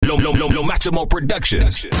Lo máximo production.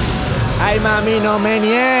 Ay, mami, no me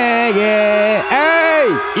niegue. Hey,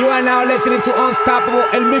 you are now listening to Unstoppable,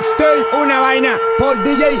 el mixtape. Una vaina por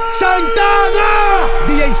DJ Santana.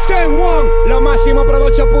 DJ Sen1, lo máximo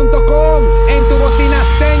production.com. En tu bocina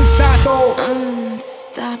sensato.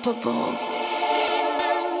 Unstoppable.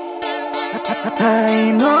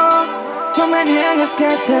 Ay, no me niegues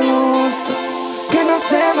que te gusto, que no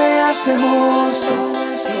se me hace justo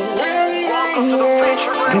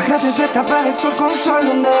que trates de tapar el sol con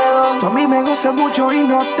solo un dedo. Tú a mí me gusta mucho y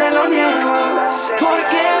no te lo niego. ¿Por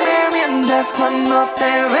qué me mientes cuando te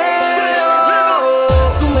veo?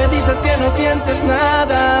 Tú me dices que no sientes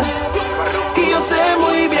nada y yo sé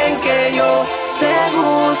muy bien que yo te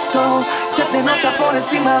gusto. Se te nota por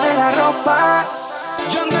encima de la ropa.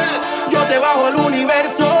 Yo te bajo el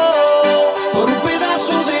universo por un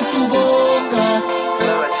pedazo de tu boca.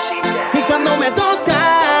 y cuando me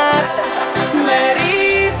tocas me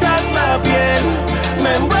erizas la piel,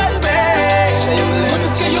 me envuelves. Pues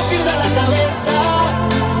es que yo pierda la cabeza.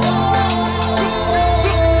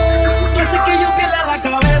 Tú haces que yo pierda la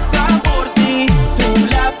cabeza por ti. Tú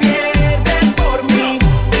la pierdes por mí.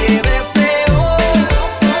 Te deseo,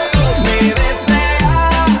 me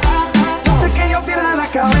deseas. Tú haces que yo pierda la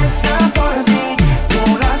cabeza por ti.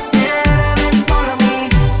 Tú la pierdes por mí.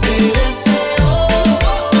 Te deseo,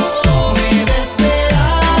 me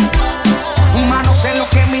deseas. Humano, sé lo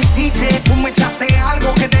que me hiciste. Tú me echaste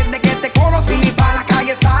algo que desde que te conocí ni para la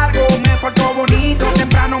calle salgo. Me porto bonito,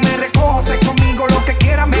 temprano me recoges. Conmigo lo que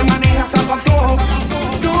quieras, me manejas a tu antojo.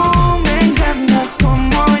 Tú me encantas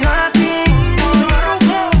como yo a ti.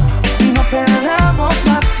 No perdamos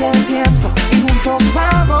más el tiempo y juntos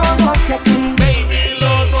vámonos de aquí. Baby,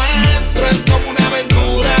 lo nuestro es como una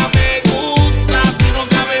aventura. Me gusta, si no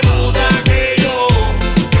cabe duda que yo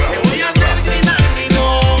te voy a hacer gritar mi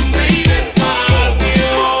nombre y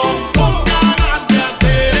despacio, con ganas de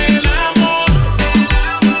hacer el amor.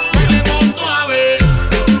 Bailemos suave,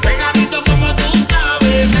 pegadito como tú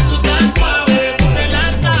sabes. Me gusta suave, tú te la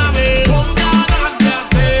sabes. Con ganas de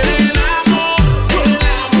hacer el amor.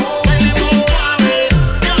 Bailemos suave,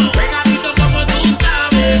 pegadito como tú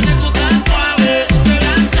sabes. Me gusta suave, tú te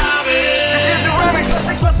la sabes.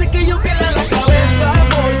 Tú haces que yo pierda la cabeza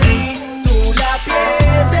por ti. Tú la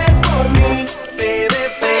pierdes por mí. Te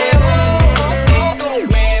deseo,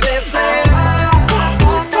 me deseas.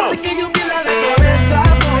 Tú haces que yo pierda la cabeza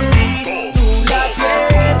por ti. Tú la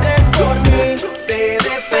pierdes por mí. Te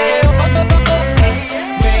deseo,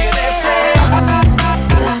 me deseas.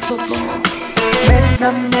 Unstoppable.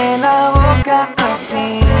 Bésame la boca así,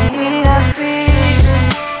 así.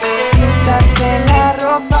 Quítate la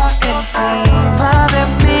ropa encima de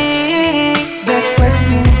mí. Después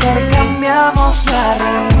intercambiamos la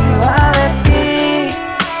arriba de ti,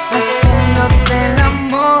 haciéndote el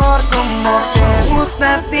amor como te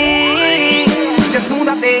gusta a ti.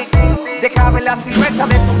 Desnúdate, deja ver la silueta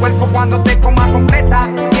de tu cuerpo cuando te coma completa.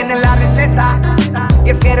 Tienes la receta, y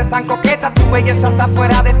es que eres tan coqueta, tu belleza está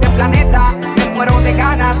fuera de este planeta. Me muero de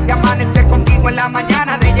ganas de amanecer contigo en la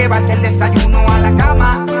mañana, de llevarte el desayuno a la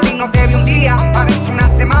cama. Si no te vi un día, parece una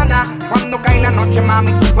semana. Cuando cae la noche,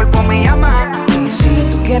 mami, tu cuerpo me llama. Y si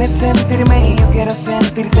tú quieres sentirme y yo quiero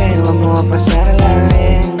sentirte, vamos a pasarla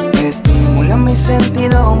bien. Estimula mi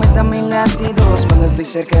sentido, aumenta mis latidos cuando estoy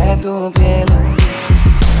cerca de tu piel.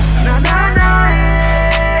 Na na na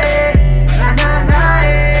na na na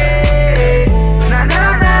na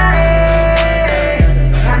na na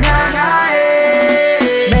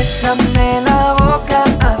Bésame la boca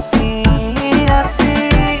así,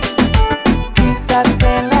 así.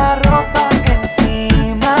 Quítate la ropa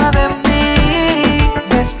encima de mí.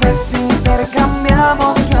 Después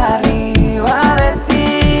intercambiamos la arriba de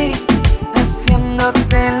ti,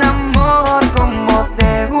 haciéndote el amor como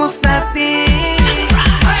te gusta a ti.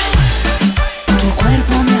 Tu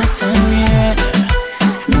cuerpo me hace bien,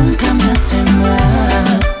 nunca me hace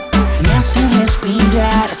mal. Me hace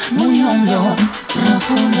respirar muy hondo,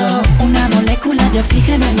 profundo. Una molécula de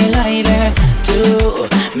oxígeno en el aire. Tú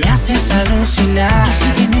me haces alucinar. Y si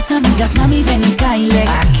tienes amigas, mami, ven y caile.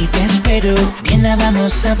 Aquí te espero, bien la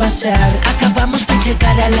vamos a pasar. Acabamos de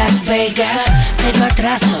llegar a Las Vegas. Cero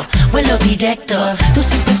atraso, vuelo directo. Tú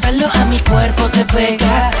sin pensarlo a mi cuerpo te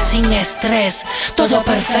pegas. Sin estrés, todo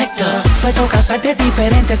perfecto. Puedo causarte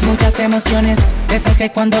diferentes, muchas emociones. Esas que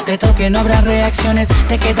cuando te toque no habrá reacciones.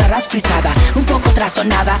 Te quedarás frisada, un poco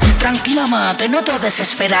trastornada. Tranquila, ma, te noto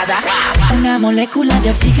desesperada. Una molécula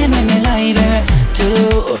de oxígeno en el aire.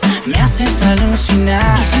 Tú me haces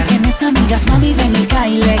alucinar. Y si tienes amigas, mami, ven y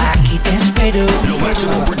caile. Aquí te espero. Lo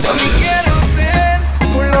máximo production. Quiero ser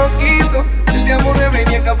un loquito. Si te amo de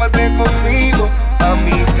venir, escápate conmigo,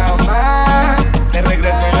 amiga.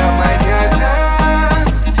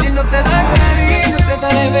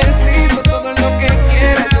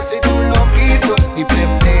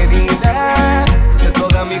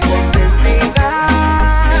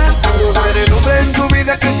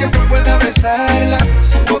 besarla,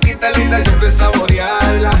 su boquita linda y siempre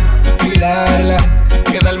saborearla, mirarla,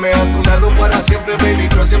 quedarme a tu lado para siempre, baby,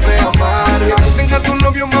 yo siempre amarla. Que tú tengas tu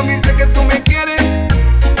novio, mami, sé que tú me quieres,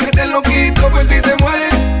 que te loquito por ti se muere.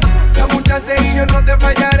 La muchacha y yo no te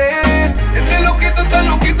fallaré, este loquito está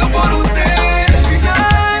loquito por usted. Al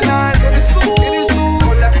final, eres tú,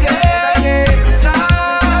 con la que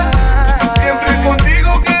estar, siempre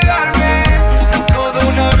contigo quedarme, toda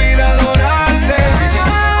una vida adorarte.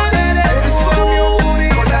 Eres tú,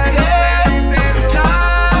 con la que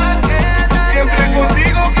estar, siempre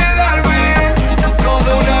contigo quedarme,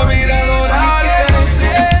 toda una vida adorarte.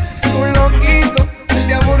 Un loquito, si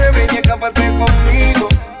te aburre, ven y escápate conmigo.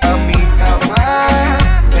 A mi cama,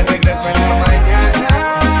 te regreso en la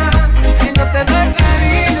mañana. Si no te doy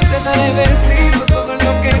cariño, te daré besitos, todo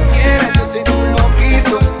lo que quieras. Yo soy tu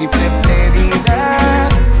loquito, mi preferida,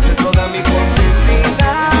 de toda mi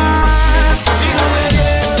consentida. Si no me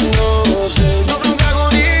llevo, soy tu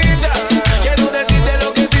protagonista. Quiero decirte lo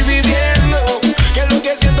que estoy viviendo, que lo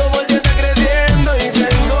que siento por ti está creciendo y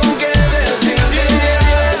tengo que decirte. Si no me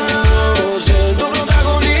llevo, soy tu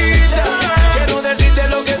protagonista. Quiero decirte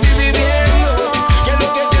lo que estoy viviendo, que lo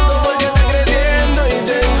que siento por ti está creciendo y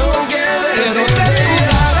tengo que decirte.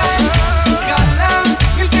 Galán,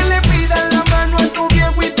 el que le pida la mano a tu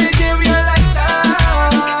viejo y te lleve al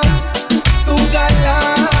altar. Tu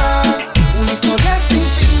galán, una historia sin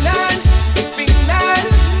final,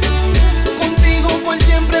 contigo por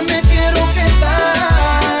siempre me quiero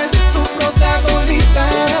quedar, tu protagonista.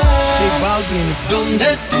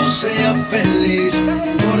 Donde tú seas feliz,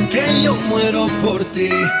 porque yo muero por ti.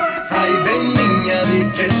 Ay, ven niña, di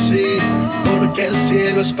que sí, porque el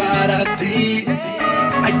cielo es para ti.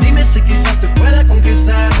 Ay, dime si quizás te pueda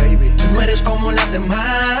conquistar, baby. Tú no eres como las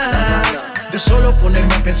demás. De solo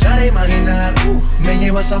ponerme a pensar e imaginar, me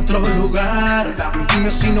llevas a otro lugar.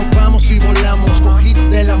 Dime si nos vamos y volamos, cogidos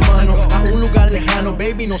de la mano, a un lugar lejano,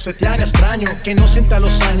 baby, no se te haga extraño. Que no sienta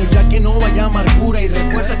los años, ya que no vaya amargura. Y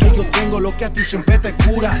recuerda que yo tengo lo que a ti siempre te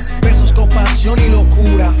cura. Besos con pasión y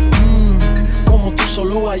locura, como tú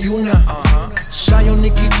solo hay una. Zion,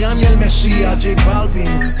 Nicky Jam y el Mesías, J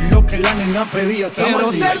Balvin, lo que la nena pedía.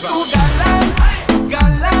 Quiero ser tu galán,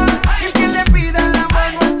 galán, el que le pida la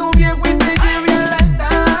mano a tu viejo y te lleve al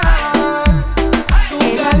altar. Tu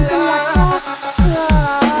galán.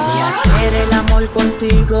 De hacer el amor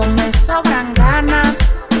contigo me sobran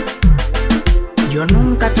ganas. Yo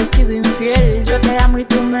nunca te he sido infiel, yo te amo y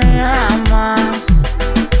tú me amas.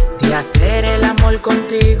 De hacer el amor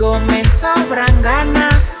contigo me sobran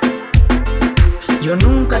ganas. Yo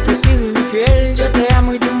nunca te he sido infiel, yo te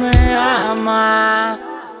amo y tú me amas.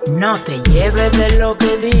 No te lleves de lo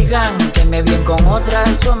que digan, que me bien con otra,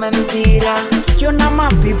 eso es mentira. Yo nada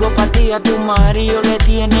más vivo pa' ti, a tu marido le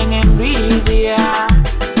tienen envidia.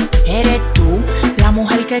 Eres tú, la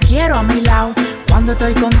mujer que quiero a mi lado. Cuando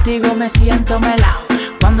estoy contigo me siento melao.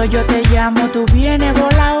 Cuando yo te llamo tú vienes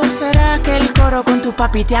volado. ¿Será que el coro con tu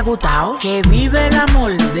papi te ha gustado? Que vive el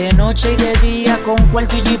amor de noche y de día, con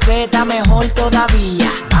cuarto y jipeta mejor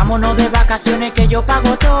todavía. Vámonos de vacaciones que yo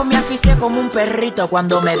pago todo. Me aficié como un perrito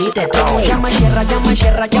cuando me diste todo. Llama Sierra, llama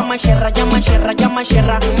Sierra, llama Sierra, llama Sierra, llama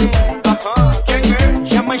Sierra.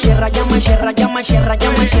 Llama Sierra, llama Sierra, llama Sierra,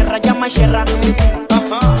 llama Sierra, llama Sierra.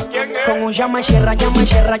 Con un llama Sierra, llama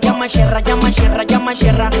Sierra, llama Sierra, llama Sierra, llama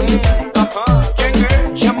Sierra.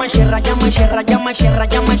 Llama Sierra, llama Sierra, llama Sierra,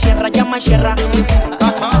 llama Sierra, llama Sierra.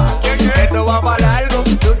 Esto va para largo,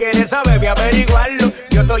 tú quieres saber, voy a averiguarlo.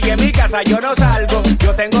 Yo estoy en mi casa, yo no salgo.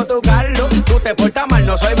 Yo tengo tu carro, tú te portas mal,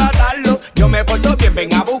 no soy batarlo. Yo me porto bien,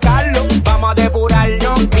 ven a buscarlo. Vamos a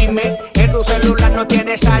depurarnos, dime que tu celular no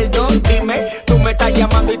tiene saldo. Dime, tú me estás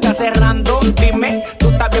llamando y estás cerrando. Dime, tú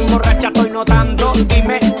estás bien borracha, estoy notando.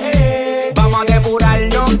 Dime, vamos a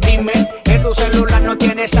depurarnos, dime que tu celular no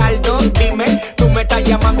tiene saldo. Dime, tú me estás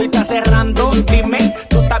llamando y estás cerrando. Dime,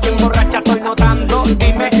 tú estás bien borracha, estoy notando.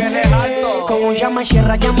 Dime, con un llama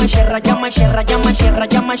Sierra, llama Sierra, llama Sierra, llama Sierra,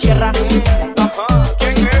 llama Sierra.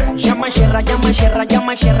 Llama Sierra, llama Sierra,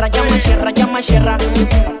 llama Sierra, llama Sierra, llama Sierra.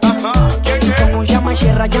 Con un llama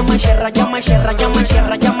Sierra, llama Sierra, llama Sierra, llama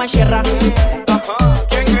Sierra, llama Sierra.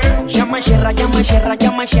 Llama Sierra, llama Sierra,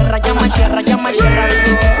 llama Sierra, llama Sierra, llama Sierra.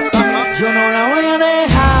 Yo no la voy a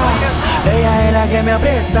dejar. Ella es la que me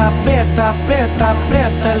aprieta, aprieta, aprieta,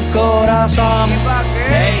 aprieta el corazón.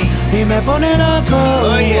 Y me pone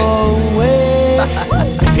loco.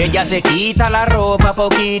 Ella se quita la ropa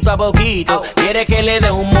poquito a poquito, quiere que le dé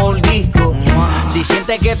un mordisco. Si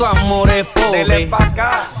sientes que tu amor es pobre,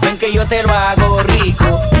 ven que yo te lo hago rico.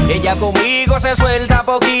 Ella conmigo se suelta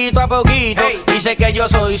poquito a poquito. Dice que yo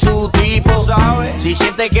soy su tipo. Si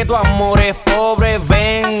sientes que tu amor es pobre,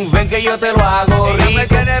 ven que yo te lo hago rico.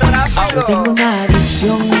 Yo tengo una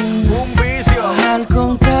adicción, Un vicio. al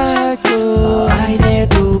contacto, ay, de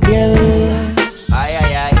tu piel, Ay,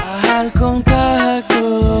 ay, ay. al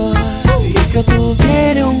contacto. Y es que tú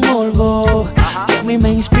tienes un morbo que a mí me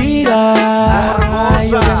inspira. Ay,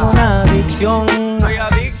 yo tengo una adicción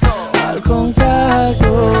al contacto.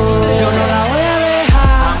 Yo no la voy a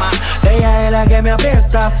dejar. Ella es la que me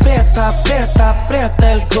aprieta, aprieta, aprieta,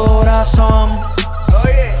 aprieta el corazón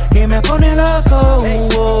y me pone loco.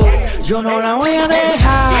 Yo no la voy a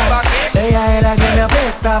dejar. Ella es la que me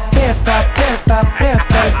aprieta, aprieta, aprieta,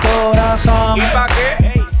 aprieta el corazón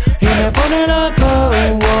y me pone loco.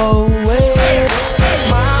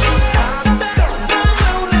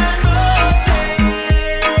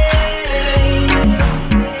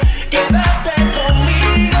 Quédate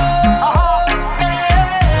conmigo,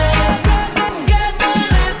 que te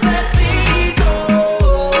necesito.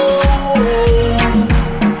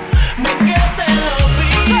 Me quedé en lo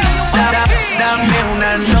piso. Dame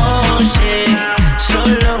una noche,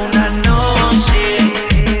 solo una noche.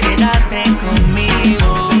 Quédate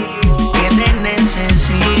conmigo, que te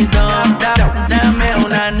necesito. Dame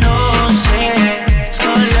una noche,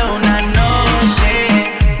 solo una noche.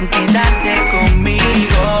 Quédate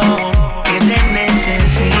conmigo, que te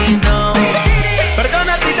necesito.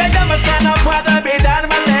 Perdona si te llamas que no puedo evitar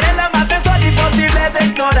mantenerla más sensual, imposible de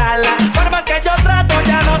ignorarla. Por más que yo trato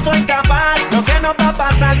ya no soy capaz. Lo que no va a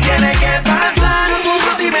pasar tiene que pasar. Tú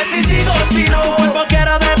dime si sigo, si no, tu cuerpo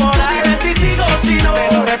quiero devorar. Tú dime si sigo, si no,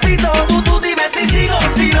 te lo repito. Tú dime si sigo,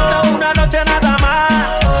 si no, una noche nada más.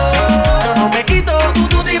 Yo no me quito.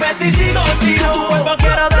 Tú dime si sigo, si no, tu cuerpo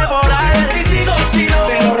quiero devorar. Dime si sigo, si no,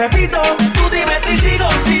 te lo repito. Tú dime si sigo,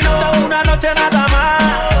 si no, una noche nada más.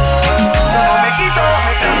 Yo no me quito.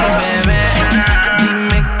 Bebé,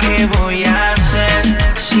 dime qué voy a hacer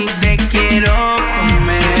si te quiero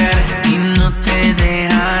comer y no te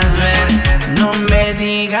dejas ver. No me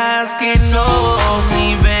digas que no,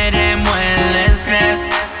 ni veremos el estrés,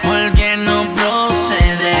 porque no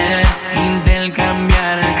procede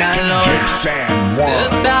intercambiar calor. Te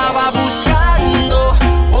Estaba buscando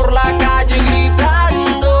por la calle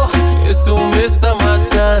gritando, esto me está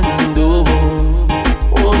matando.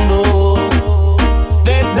 Oh no.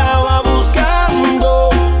 Te estaba buscando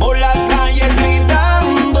por las calles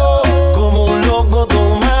gritando como un loco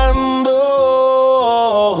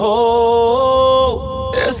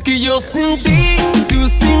tomando. Es que yo sin ti, tú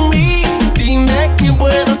sin mí. Dime quién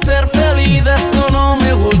puede ser feliz. Esto no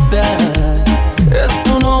me gusta.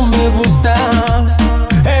 Esto no me gusta.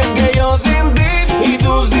 Es que yo sin ti y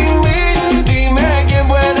tú sin mí. Dime quién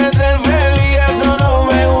puede ser feliz. Eso no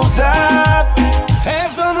me gusta.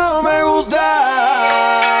 Eso no me gusta.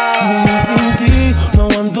 Yo sin ti no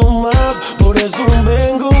aguanto más. Por eso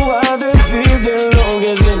vengo a decirte lo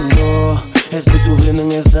que siento. Estoy sufriendo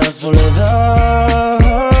en esta soledad.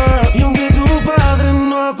 Y aunque tu padre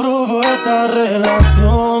no aprobó esta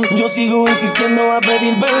relación, yo sigo insistiendo a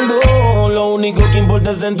pedir perdón. Lo único que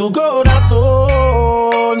importa está en tu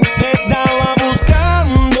corazón. Te estaba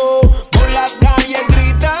buscando por las calles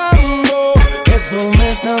gritando. Eso me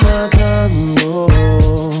está matando.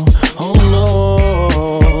 Oh no.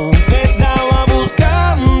 Te estaba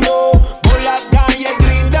buscando por las calles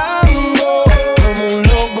gritando como un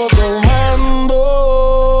loco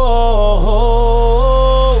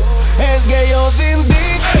tomando. Es que yo sin ti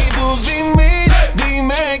y tú sin mí.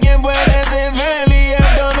 Dime quién puede ser feliz.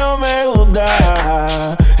 Esto no me gusta.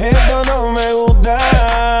 Esto no me gusta.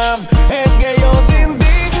 Es que yo sin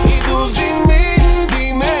ti y tú sin mí.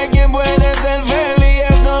 Dime quién puede ser feliz.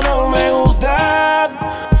 Esto no me gusta.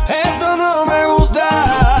 Eso no me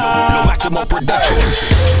gusta. Máximo Production.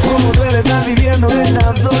 Como tú estás viviendo en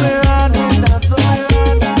esta soledad.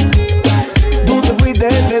 Tú te fuiste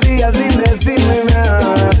ese día sin decirme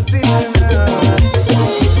nada.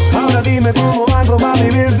 Ahora dime cómo hago para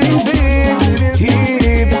vivir sin ti.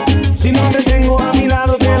 Y si no te tengo a mi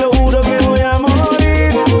lado, te lo juro que voy a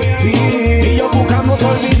morir. Y yo buscando tu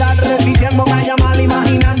olvidar, repitiendo vaya mal,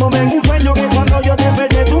 imaginándome en un sueño que cuando yo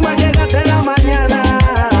desperté tú me llegaste en la mañana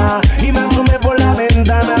y me asomé por la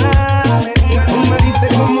ventana. Tú me dices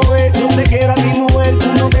cómo es, yo te quiero a ti mujer, tú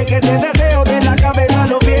no ves que te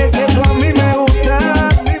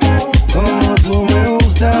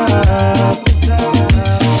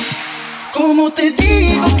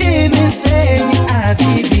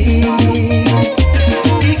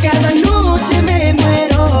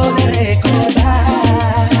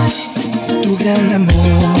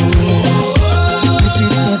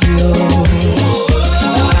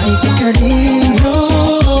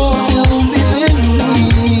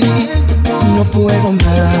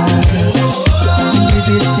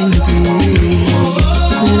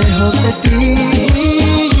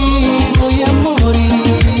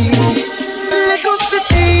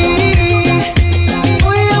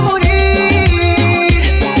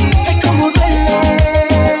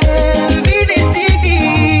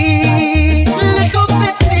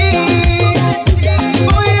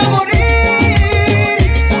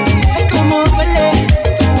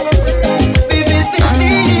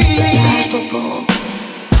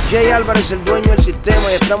es el dueño del sistema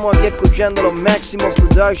y estamos aquí escuchando los Máximo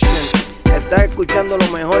Production. Estás escuchando lo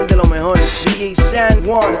mejor de lo mejor. DJ San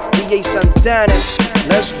Juan, DJ Santana.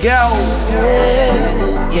 Let's go.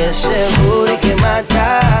 Y ese booty que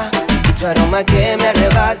mata, y tu aroma que me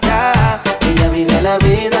arrebata. Ella vive la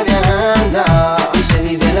vida viajando, y se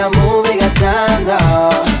vive la movie gastando.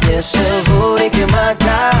 Y ese booty que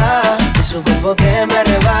mata, y su cuerpo que me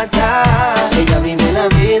arrebata. Ella vive la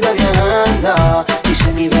vida viajando, y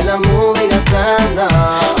se vive la movie gastando.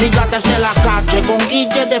 Mi gata es de la calle, con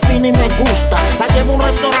Guille define y me gusta. La llevo a un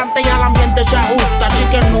restaurante y al ambiente se ajusta.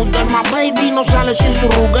 Chicken noodle, my baby no sale sin su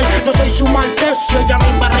Ruger. Yo soy su maltecio, ella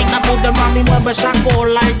mi barriga poder, mami mueve esa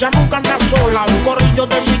cola. Ella nunca anda sola, un corrillo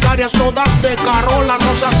de sicarias todas de Carola.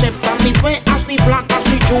 No se aceptan ni feas, ni flacas,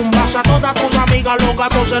 ni chumbas. A todas tus amigas los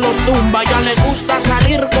gatos se los tumba. Ya le gusta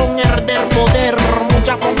salir con herder poder.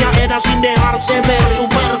 Mucha follaera sin dejarse ver.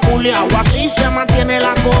 Super culiao, así se mantiene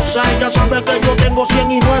la cosa. Ella sabe que yo tengo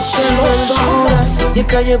 100 y no es celosa. Y es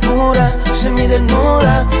calle pura,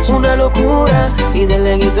 semidesnuda, una locura. Y de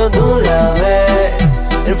leguito tú la ves,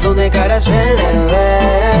 el flow de cara se le ve.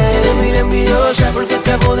 Tiene mil envidiosa porque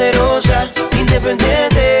está poderosa,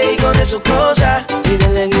 independiente y con de sus cosas. Y de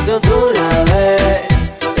leguito tú la ves,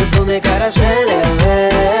 el flow de cara se le ve.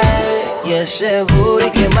 Y ese booty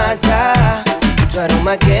que mata, y tu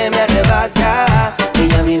aroma que me arrebata.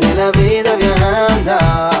 Ella vive la vida viajando,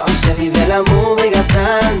 y se vive la movie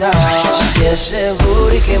gastando. Y ese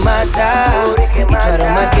booty que mata, y tu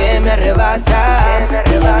aroma que me arrebata.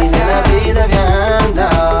 Ella vive la vida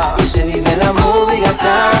viajando, y se vive la movie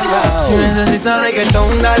gastando. Si necesitas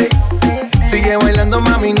reggaetón, dale. Sigue bailando,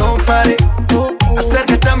 mami, no pare.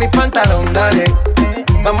 Acércate a mi pantalón, dale.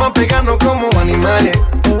 Vamos a pegarnos como animales.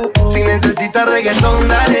 Si necesitas reggaetón,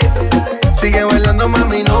 dale. Sigue bailando,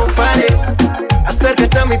 mami, no pare.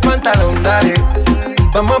 Acércate a mi pantalón, dale.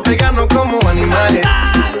 Vamos a pegarnos como animales.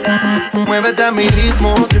 Muévete a mi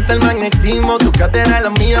ritmo, siente el magnetismo. Tu cadera es la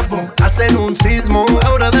mía, pum, hacen un sismo.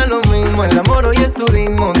 Ahora da lo mismo, el amor y el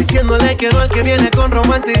turismo. Diciéndole que no al que viene con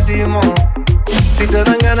romanticismo. Si te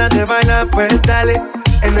dan ganas de bailar, pues dale.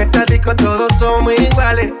 En esta disco todos somos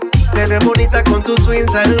iguales. Te ves bonita con tu swing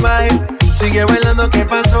salvaje. Sigue bailando, ¿qué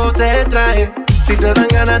pasó? Te traje. Si te dan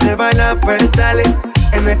ganas de bailar, pues dale.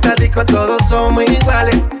 En esta disco todos somos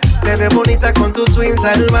iguales. Te ves bonita con tu swing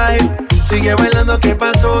salvaje. Sigue bailando, ¿qué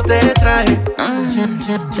pasó? Te traje.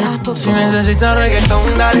 Si necesitas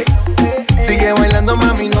reggaetón, dale. Sigue bailando,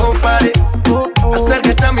 mami, no pare.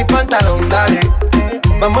 Acércate a mi pantalón, dale.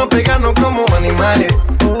 Vamos a pegarnos como animales.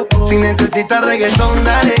 Si necesitas reggaetón,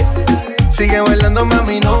 dale. Sigue bailando,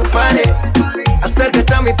 mami, no pare.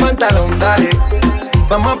 Acércate a mi pantalón, dale.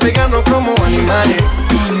 Vamos a pegarnos como animales.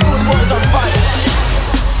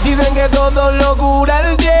 Dicen que todo lo cura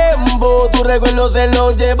el tiempo, tu recuerdo se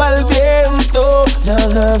lo lleva el viento,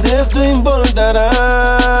 nada de esto importará.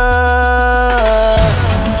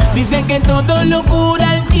 Dicen que todo lo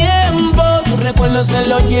cura el tiempo, tu recuerdo se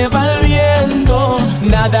lo lleva el viento,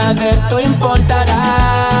 nada de esto importará.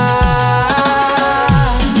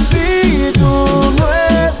 Si tú no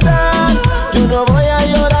estás, yo no voy a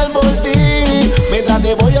llorar por ti, mientras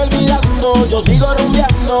te voy olvidando, yo sigo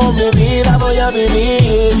rumbeando, mi vida voy a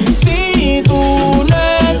vivir. Si tú no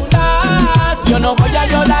estás, yo no voy a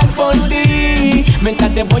llorar por ti,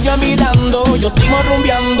 mientras te voy olvidando, yo sigo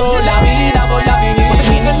rumbeando, la vida voy a vivir. Voy a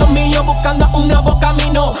seguir en lo mío, buscando un nuevo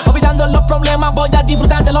camino, olvidando los problemas, voy a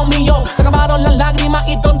disfrutar de lo mío. Se acabaron las lágrimas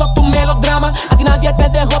y todos tus melodramas, a ti nadie te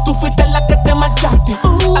dejó, tú fuiste la que te marchaste.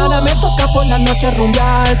 Ahora me toca por la noche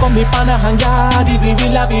rumbear, con mis panas janguear y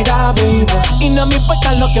vivir la vida, baby. Y no me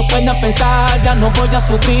importa lo que puedan pensar, ya no voy a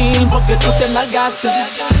sufrir porque tú te largaste.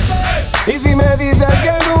 Y si me dices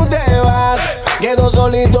que tú te vas, quedo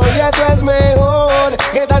solito y eso es mejor.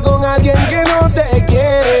 ¿Qué tal con alguien que no te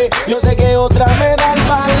quiere? Yo sé que otra me da el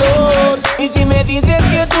valor. Y si me dices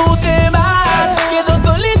que tú te vas, quedo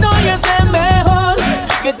solito y eso es mejor.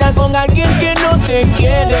 ¿Qué tal con alguien que no te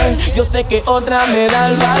quiere? Yo sé que otra me da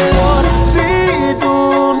el valor. Si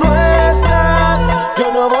tú no estás,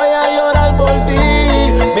 yo no voy a llorar por ti,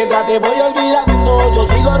 mientras te voy olvidando, yo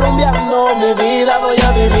sigo rumbeando, mi vida voy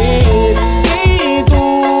a vivir. Si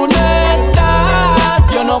tú no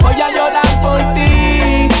estás, yo no voy a llorar por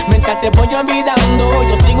ti, mientras te voy olvidando,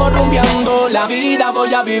 yo sigo rumbeando, la vida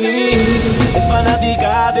voy a vivir. Es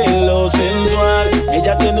fanática de lo sensual,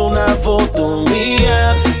 ella tiene una foto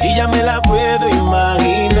mía y ya me la puedo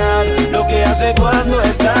imaginar, lo que hace cuando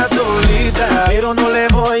está solita, pero no le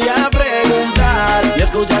voy a preguntar, y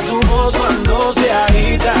escuchar su voz cuando se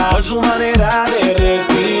agita, por su manera de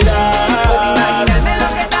respirar. Puedo imaginarme lo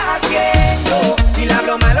que estás haciendo, si le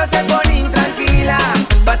hablo malo se pone intranquila,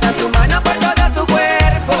 pasa tu mano por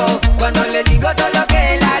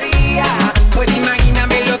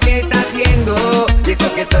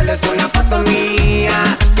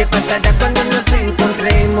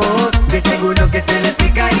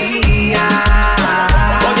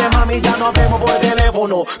nos vemos por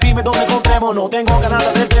teléfono. Dime dónde encontrémonos. Tengo ganas de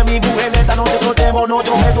hacerte mi mujer. Esta noche soltémonos.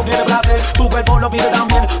 Yo que tú quieres placer, tu cuerpo lo pide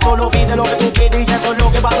también. Solo pide lo que tú quieres y eso es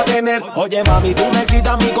lo que vas a tener. Oye mami, tú me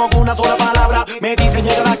excitas a mí con una sola palabra. Me dice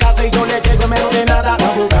llega a la casa y yo le llego en menos de nada.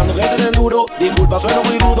 Estás buscando que te den duro. Disculpa, sueno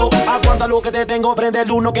muy rudo. Aguanta lo que te tengo, prende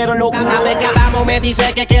luz, no quiero locura. Cada vez que hablamos me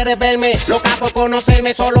dice que quiere verme. Loca por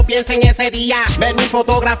conocerme, solo piensa en ese día. Ver mi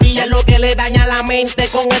fotografía es lo que le daña la mente.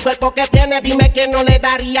 Con el cuerpo que tiene, dime quién no le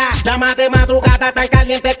daría. Llama de madrugada tan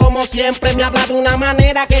caliente como siempre. Me habla de una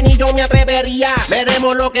manera que ni yo me atrevería.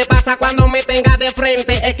 Veremos lo que pasa cuando me tenga de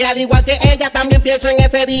frente. Es que al igual que ella también pienso en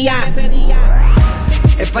ese día.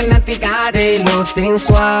 Es fanática de lo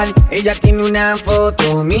sensual. Ella tiene una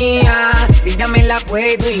foto mía y ya me la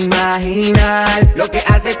puedo imaginar. Lo que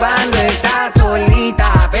hace cuando está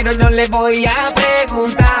solita, pero no le voy a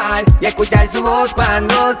preguntar. Y escuchar su voz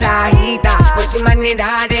cuando se agita, por su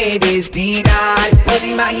manera de respirar. Puedo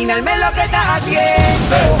imaginarme lo que está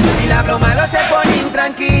haciendo. Si la broma lo se pone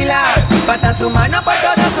intranquila, pasa su mano por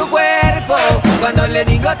todo su cuerpo. Cuando le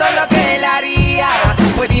digo todo lo que él haría,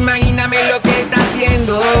 puedo imaginarme lo que está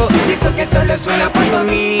haciendo. Y eso que solo es una foto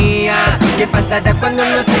mía. ¿Qué pasará cuando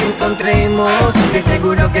nos encontremos? De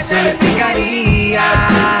seguro que se lo explicaría.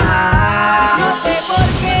 No sé por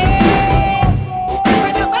qué,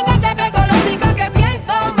 pero cuando te pego lo único que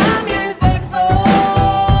pienso, mami, en sexo.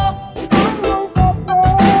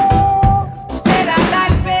 Será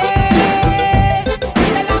tal vez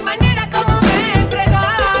de la manera como me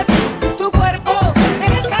entregas tu cuerpo,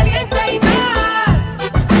 eres caliente y más.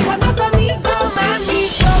 Cuando conmigo, mami,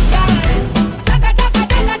 chocas, chaca, chaca,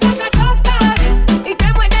 chaca, chaca, chocas, y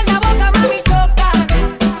te muerdes la boca, mami, chocas,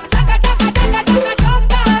 chaca, chaca, chaca, chaca,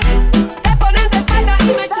 chocas, te pones de espalda y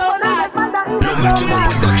me chocas.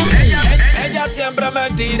 Ella siempre me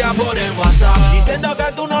tira por el WhatsApp diciendo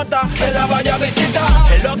que tú no estás, que la vaya a visitar.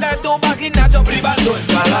 En lo que tu gimnasio privado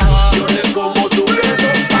escala, yo le como su queso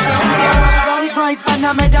para Rolls Royce,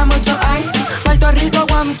 Panamera, mucho ice. Puerto Rico,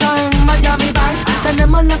 one time, Miami Vice.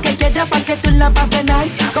 Tenemos lo que quieras para que tú la pases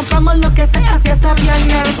nice. Compramos lo que sea si está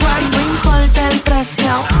bien el guay. No importa el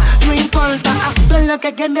precio, no importa. Tú es lo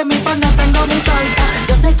que quieres, mi pana, tengo mi torta.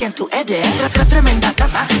 Yo sé quién tú eres, tremenda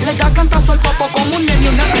sata. Le da cantazo al popo como un niño y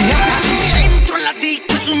una piñata. Entro a la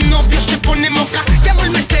disco, su novio se pone moca. Llamo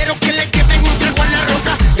al mesero que le lleven un trago a la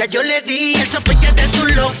roca. Ya yo le di el sospecha de su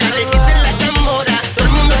loca. Le dicen la Zamora, todo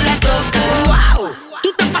el mundo la toca. Wow, tú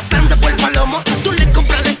estás pasando por el palomo. Tú le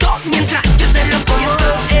compras de todo mientras yo se lo como.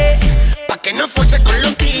 Pa' que no fuese con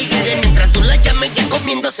los tigres. Mientras tú la llames ya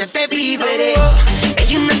comiéndose te víveres. Ella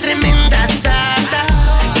es una tremenda sata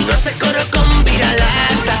y no hace coro con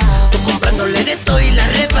viralata. Tú comprándole de todo y la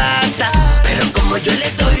arrebata, pero como yo le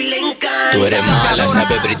doy le encanta. Tú eres mala,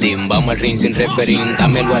 sabe britín. Vamos al ring sin referín.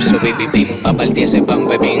 Dame el WhatsApp, pipipim. Pa' partir ese pan,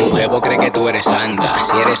 pepín. Tu jevo cree que tú eres santa.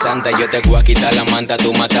 Si eres santa, yo te voy a quitar la manta.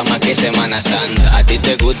 Tú matas más que Semana Santa. A ti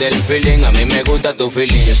te gusta el feeling, a mí me gusta tu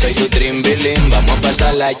feeling. Yo soy tu dream billing. Vamos a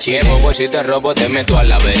pasar la chivo. Pues si te robo, te meto al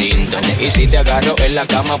laberinto. Y si te agarro en la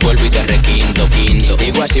cama, vuelvo y te requinto, quinto.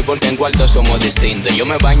 Digo así porque en cuarto somos distintos. Yo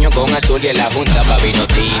me baño con azul y en la junta pa' vino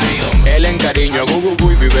tinto. Él en cariño,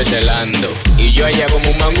 gugu, y vive celando. Y yo a ella como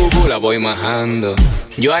un mangugu la voy majando.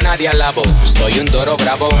 Yo a nadie alabo, soy un toro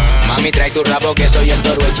bravo. Mami, trae tu rabo que soy el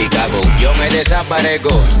toro de Chicago. Yo me desaparezco,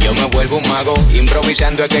 yo me vuelvo un mago.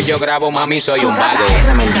 Improvisando es que yo grabo, mami, soy un vago.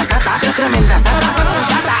 Tremenda sata, tremenda sata,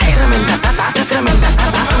 tremenda sata, tremenda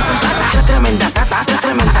sata, tremenda sata,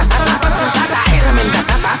 tremenda sata, tremenda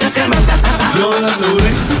sata, tremenda sata. Yo dando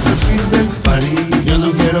break al fin del party. Yo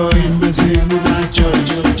no quiero irme sin una chori.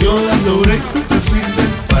 Yo dando break al fin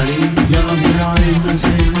del party. Yo no quiero irme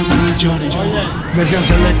sin una chori. Decían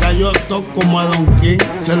se le cayó todo como a Don King.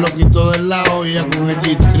 Se lo quitó de la olla con el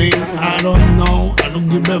G-string. I don't know, I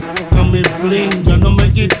don't give a f*** a mi fling. Yo no me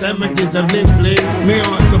quité el bling bling. Mío,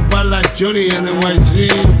 esto es para la chori en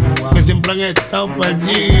NYC, que siempre han estado para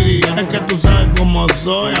allí. Es que tú sabes cómo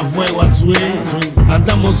soy, a fuego, a swing.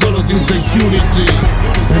 Andamos solos sin security.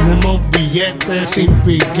 Tenemos billetes sin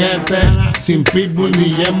piquete, sin pitbull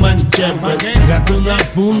ni manchepe. Gato una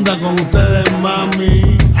funda con ustedes,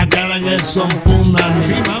 mami. Acá que son punas.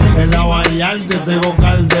 En la Vallarta tengo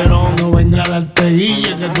Calderón. No venga a darte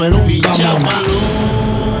guille que tú eres un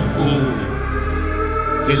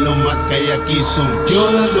que lo más que hay aquí son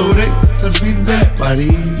yo dando break hasta el fin del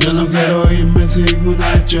party. Yo no quiero irme sin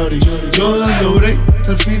una chori. Yo dando break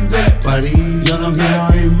hasta el fin del party. Yo no quiero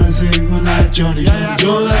irme sin una chori.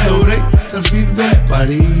 Yo dando break hasta el fin del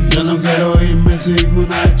party. Yo no quiero irme sin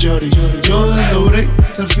una chori. Yo dando break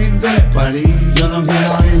hasta el fin del party. Yo no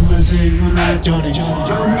quiero irme sin una chori.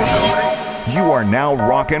 You are now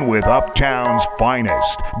rocking with Uptown's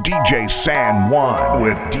finest, DJ San Juan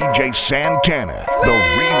with DJ Santana, the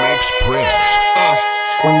remix prince.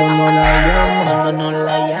 Cuando no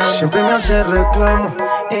la llamo, siempre me hace reclamo.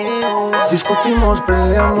 Discutimos,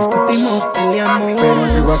 peleamos, pero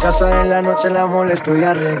llego a casa en la noche, la molesto y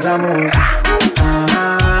arreglamos.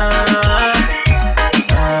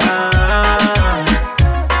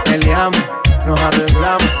 Peleamos, nos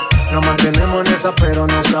arreglamos, nos mantenemos en esa, pero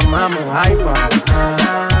nos amamos. Ay, pa.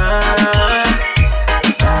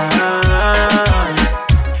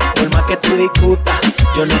 Por más que tú discutas,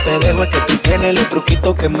 yo no te dejo, es que tú tienes los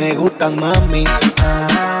truquitos que me gustan, mami.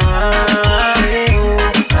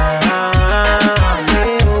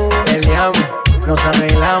 Peleamos, nos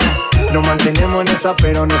arreglamos, nos mantenemos en esa,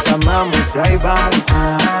 pero nos amamos. Ahí vamos.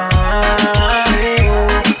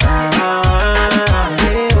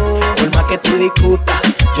 Por más que tú discutas,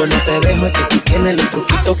 yo no te dejo, es que tú tienes los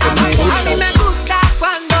truquitos que me gustan. A mí me gusta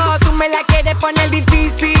cuando tú me la quieres poner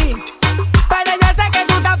difícil, pero ya sé que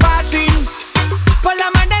tú estás fácil. Por la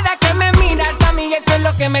manera que me miras a mí, eso es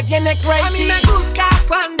lo que me tiene crazy. A mí me gusta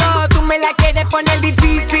cuando tú me la quieres poner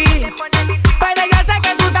difícil, pero ya sé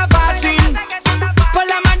que tú estás fácil. Por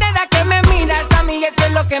la manera que me miras a mí, eso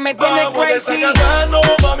es lo que me tiene crazy. No,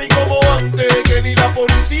 mami, como antes, que ni la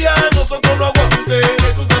policía nosotros no aguante.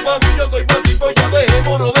 Que tú estás pa' mí, yo estoy pa' ti, pues ya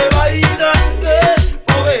dejémonos de vaina.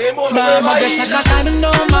 No dejémonos de vaina. Vamos a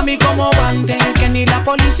desacatarnos, mami, como antes. Que ni la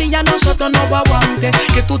policía nosotros no aguante.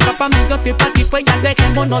 Que tú estás pa' mí, yo estoy pa' ti, pues ya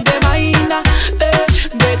dejémonos de vaina.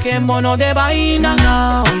 Dejémonos de vaina.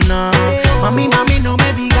 No, mami, no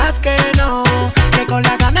me digas que no. Que con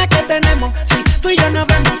las ganas que tenemos, si tú y yo nos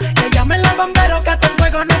vemos, que llamen los bomberos, que hasta el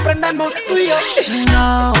fuego nos prendemos, tú y yo.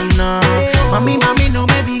 No, mami, no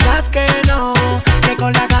me digas que no. Que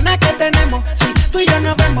con las ganas que tenemos, si tú y yo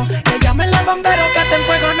nos vemos, que llamen los bomberos, que hasta el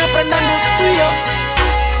fuego nos prendemos, tú y yo.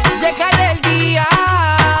 Llegará el día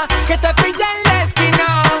que te pille en la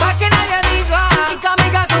esquina, pa' que nadie diga y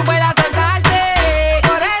conmigo tú puedas soltarte.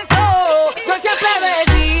 Por eso yo siempre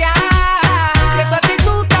decía que tu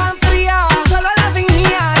actitud tan fría solo la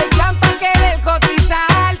fingía, el plan pa' querer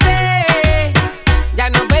cotizarte. Ya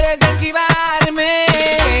no puedes esquivarme.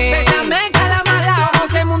 Bésame que a la mala, como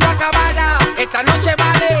si el mundo acabara. Esta noche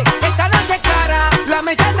vale, esta noche es cara. La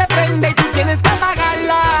mesa se prende y tú tienes que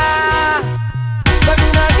apagarla. Con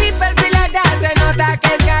una perfilada se nota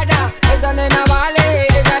que es cara. Esta nena vale,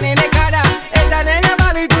 esta nena es cara. Esta nena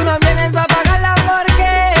vale y tú no vienes pa' pagarla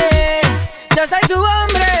porque yo soy su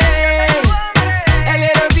hombre. El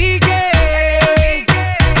erotique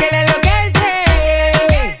que le enloquece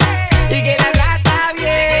y que la trata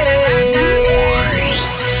bien.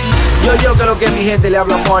 Yo creo que mi gente le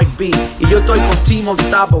habla Mark B. Y yo estoy con Team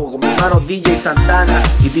Unstoppable, con mi hermano DJ Santana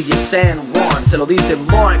y DJ San Juan. Se lo dice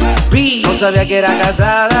Mark B. No sabía que era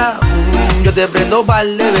casada. Yo te prendo par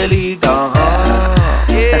de velitas.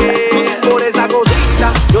 Por esa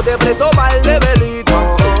cosita, yo te prendo par de velitas.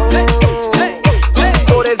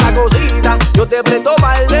 Por esa cosita, yo te prendo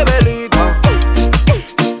par de velitas.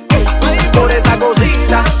 Por esa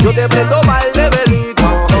cosita, yo te prendo par de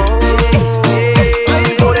velitas.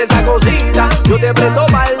 Por esa cosita, yo te prendo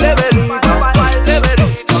par de velitas.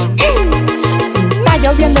 Está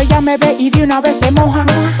lloviendo, ya me ve y de una vez se moja.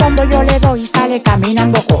 Cuando yo le doy sale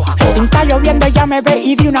caminando coja. Si está lloviendo ya me ve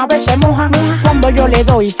y de una vez se moja. Cuando yo le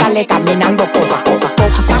doy sale caminando coja. Coja.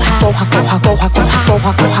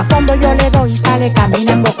 Cuando yo le doy sale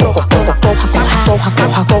caminando coja. Coja.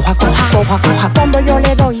 Cuando yo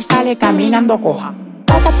le doy sale caminando coja.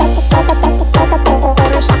 Por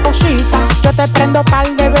esa cosita yo te prendo par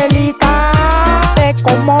de velitas. Te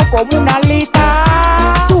como una alita.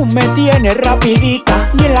 Tú me tienes rapidita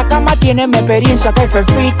y en la cama tienes mi experiencia que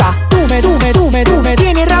fefita. Tú me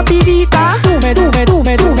tienes rapidita. Tú me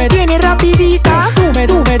tienes rapidita. Tú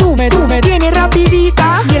me tienes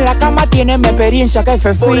rapidita y en la cama tienes mi experiencia que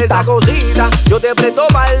fefita. Por esa cosita yo te prendo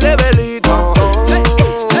par de velitas.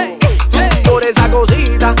 Por esa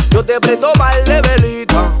cosita yo te prendo par de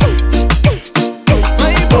velitas.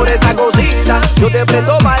 Por esa cosita yo te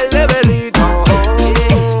prendo par de velitas.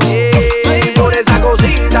 Por esa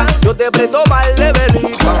cosita yo te prendo par de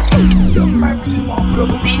velitas. The Maximum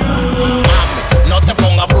Production. No te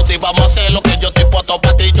pongas bruto y vamos a hacer lo que yo estoy puesto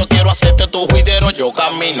para ti. Yo quiero hacerte tu juidero, yo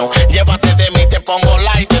camino. Llévate de mí, te pongo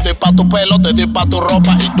like. Te doy pa' tu pelo, te doy pa' tu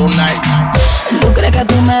ropa y tu night. ¿Tú crees que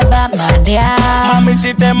tú me vas a marear? Mami,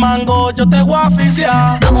 si te mango, yo te voy a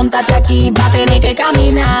oficiar. A montarte aquí va a tener que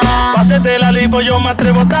caminar. Pásate la lipo, yo me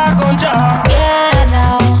atrevo a estar con ya.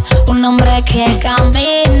 Quiero un hombre que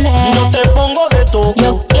camine. No te pongo de todo.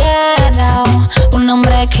 Yo quiero un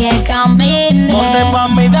hombre que camine. Vente pa'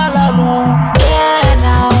 mí, da la luz.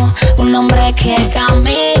 Quiero un hombre que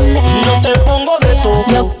camine. Yo te pongo de todo.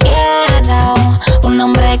 Yo quiero un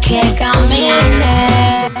hombre que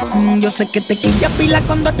camine. Yo sé que te quilla pila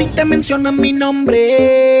cuando a ti te mencionan mi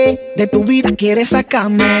nombre. De tu vida quieres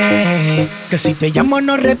sacarme. Que si te llamo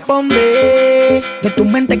no responde. De tu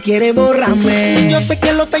mente quiere borrarme. Yo sé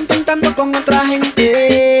que lo está intentando con otra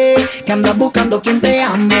gente. Que andas buscando quien te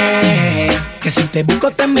ame. Que si te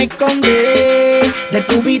busco te me esconde. De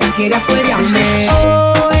tu vida quiere afuerearme.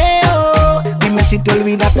 Oh, oh. Dime si te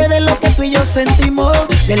olvidaste de lo que tú y yo sentimos.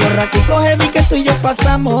 De los raticos heavy que tú y yo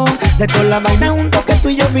pasamos. De toda la vaina juntos que tú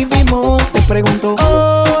y yo vivimos. Te pregunto,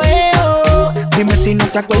 oh, oh. Dime si no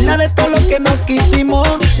te acuerdas de todo lo que nos quisimos.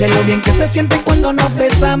 De lo bien que se siente cuando nos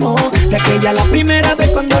besamos. De aquella la primera vez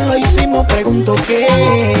cuando lo hicimos. Pregunto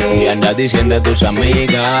qué. Y andas diciendo a tus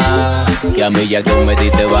amigas que a mí ya tú me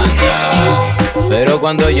diste banda. Pero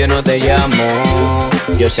cuando yo no te llamo,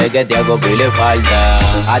 yo sé que te hago pile falta.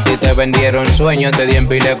 A ti te vendieron sueños, te di en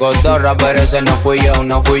pile cotorra, pero ese no fui yo,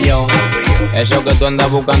 no fui yo. Eso que tú andas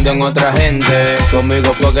buscando en otra gente,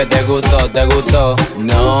 conmigo fue que te gustó, te gustó.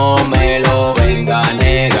 No me lo venga a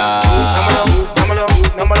negar.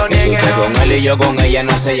 No me lo niegues. Que tú estés con él y yo con ella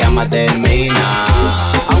no se llama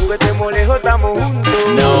termina. Aunque estemos lejos, estamos juntos.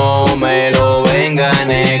 No me lo venga a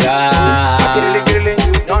negar.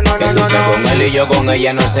 Que tú estés con él y yo con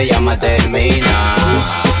ella no se llama termina.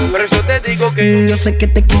 Por eso te digo que yo sé que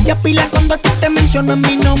te quilla pila cuando a ti te mencionan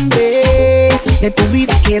mi nombre. De tu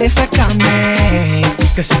vida quieres sacarme.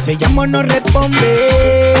 Que si te llamo no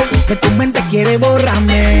responde. Que tu mente quiere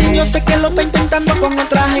borrarme. Yo sé que lo está intentando con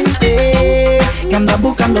otra gente. Que andas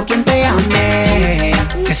buscando quien te ame.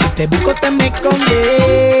 Que si te busco te me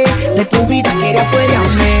esconde. De tu vida quiere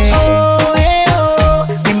afuerearme. Oh, oh.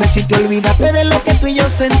 Dime si te olvidaste de lo que tú y yo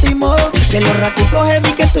sentimos. De los raticos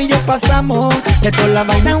heavy que tú y yo pasamos. De toda la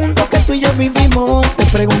vaina juntos que tú y yo vivimos. Te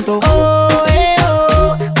pregunto, oh, oh.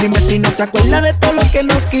 Dime si no te acuerdas de todo lo que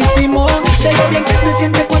nos quisimos. De lo bien que se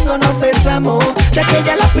siente cuando nos besamos. De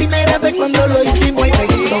aquella la primera vez cuando lo hicimos. Y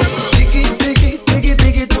pregunto, tiki, tiki, tiki,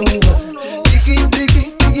 tiki, tumba. Tiki,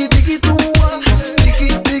 tiki, tiki, tiki, tumba. Tiki,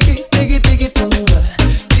 tiki, tiki, tiki, tumba.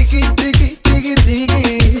 Tiki, tiki, tiki,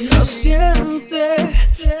 tiki. Lo sientes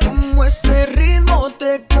como este ritmo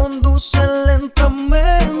te conduce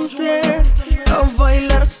lentamente a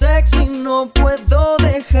bailar sexy. No puedo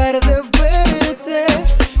dejar de verte.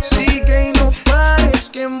 Sigue y no pares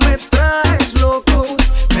que me traes loco.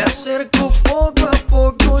 Me acerco poco a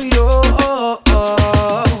poco yo.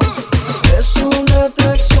 Es una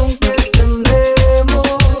atracción que tenemos.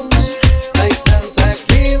 Hay tanta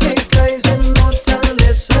química y se nota el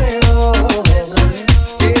deseo.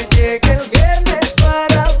 Que llegue el viernes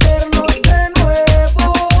para vernos de nuevo.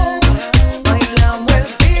 Bailamos el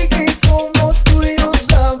tiki como tú y yo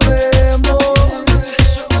sabemos.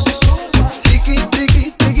 Tiki, tiki,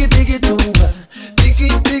 tiki, tiki, tumba. Tiki,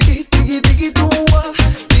 tiki, tiki, tiki, tumba.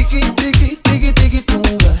 Tiki, tiki, tiki, tiki,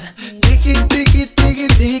 tumba. Tiki, tiki, tiki,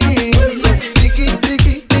 tiki. Tiki,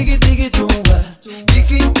 tiki, tiki, tiki, tumba.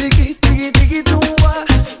 Tiki, tiki, tiki, tiki, tumba.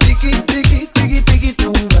 Tiki, tiki, tiki, tiki,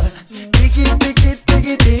 tumba. Tiki, tiki,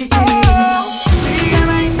 tiki, tiki.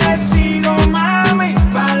 sígueme y te sigo, mami.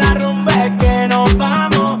 Pa' la rumba es que nos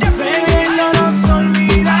vamos. Bebiendo nos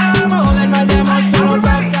olvidamos del mal de amor que nos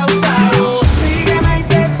ha causado. Sígueme y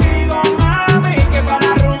te sigo, mami. Que pa'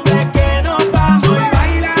 la rumba es que nos vamos. Y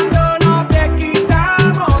bailando no te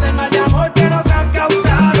quitamos del mal de amor que nos ha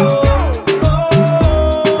causado.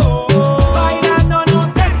 Bailando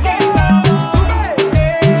no te quitamos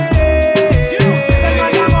del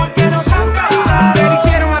mal de amor que nos han causado. Te lo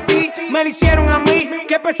hicieron a ti, me lo hicieron a mí.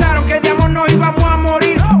 Que pensaron que de amor nos íbamos a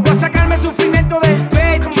morir. Voy a sacarme el sufrimiento del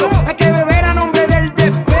pecho. Hay que beber a nombre del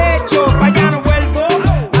despecho. Pa' allá no vuelvo.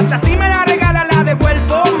 Hasta si me la regala la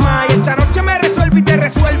devuelvo. Ma, y esta noche me resuelvo y te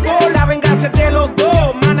resuelvo. La venganza es de los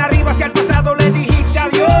dos. Mano arriba hacia el pasado le dijiste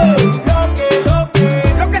adiós.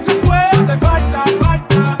 Lo que se fue. Hace falta.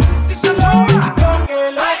 Díselo.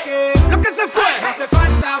 Lo que se fue. Hace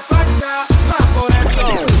falta. Más por eso.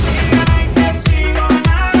 Sígueme y te sigo,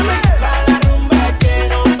 mami. Pa' la rumba es que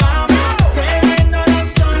nos vamos. Bebiendo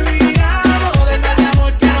nos olvidamos del mal de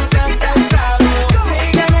amor que nos han causado.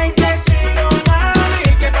 Sígueme y te sigo, mami.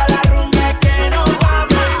 Que pa' la rumba es que nos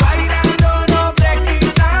vamos. Y bailando no te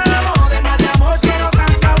quitamos del mal de amor que nos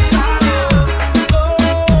han causado.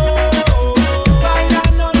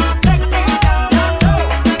 Bailando no te quitamos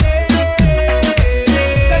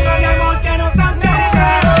del mal de amor que nos han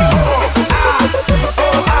causado.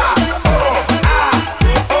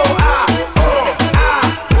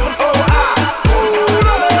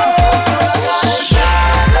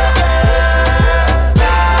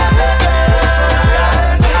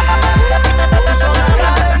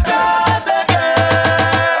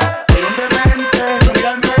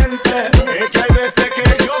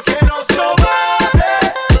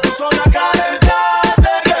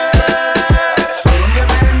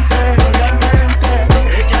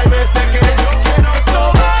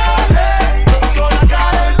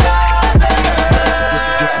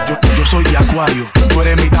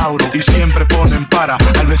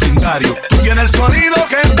 Sagitario. Tú tienes el sonido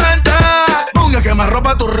que encanta. Ponga que más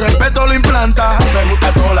ropa, tu respeto lo implanta. Me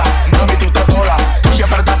gusta tola, mami, tú estás tola. Tú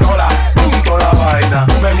siempre estás tola, punto la vaina.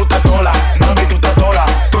 Me gusta tola, mami, tú estás tola.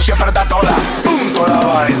 Tú siempre estás tola, punto la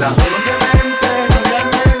vaina.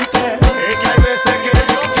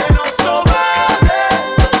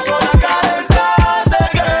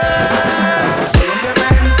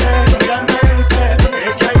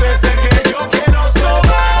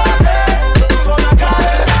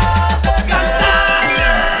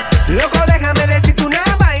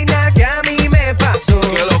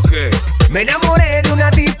 Me enamoré de una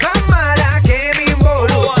tipa mala que me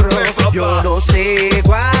involucró. Yo no sé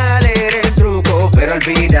cuál era el truco, pero al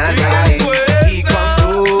final caí. Y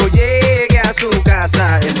cuando llegué a su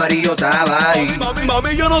casa, el marido estaba ahí.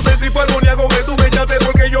 Mami, yo no sé si fue amoníaco que tú me echaste,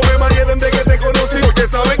 porque yo me mareé desde que te conocí. Porque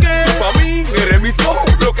 ¿sabes qué? Pa' mí, eres mis ojos,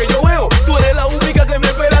 lo que yo veo. Tú eres la única que me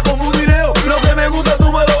espera como un video. Lo que me gusta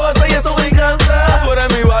tú me lo haces y eso me encanta. Tú eres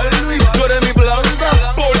mi Barbie, tú eres mi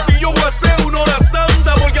planta. Por ti yo voy a hacer una hora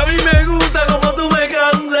santa, porque a mí me gusta como tú me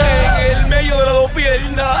cantas. En el medio de las dos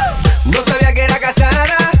piernas. No sabía que era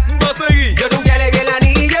casada. Va a seguir. Yo nunca le vi el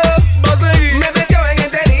anillo. Va a seguir. Me metió en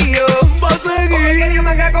este lío. Va a seguir. Porque quería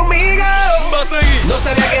mangar conmigo. Va a seguir. No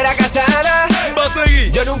sabía que era casada. Va a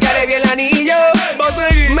seguir. Yo nunca le vi el anillo. Va a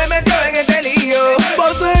seguir. Me metió en este lío. Va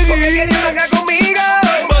a seguir. Porque quería mangar conmigo.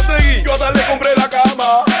 Va a seguir. Yo a darle compré la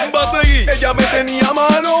cama. Va a seguir. Ella me tenía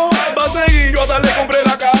mano. Va a seguir. Yo a darle compré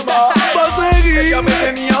la cama. Va a seguir. Ella me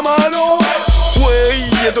tenía mano. Wey,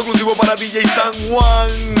 esto exclusivo para DJ San Juan.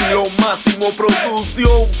 Lo máximo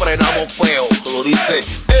producción. Frenamos feo. Lo dice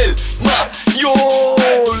el mayor.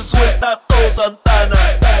 Suelta todo, Santana.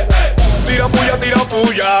 Tira puya,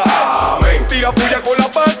 amén. Tira puya con la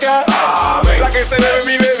vaca, amén. La que se bebe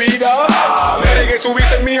mi bebida, amén. Que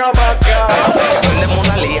subirse en mi hamaca. Prendemos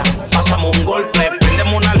una lía, pasamos un golpe.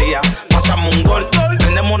 Prendemos una lía, pasamos un gol.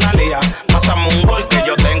 Prendemos una lía, pasamos un gol. Que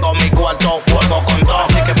yo tengo mi cuarto fuego con todo.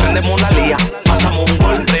 Así que prendemos una lía, pasamos un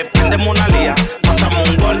golpe. Prendemos una lía, pasamos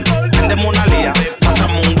un gol. Prendemos una lía,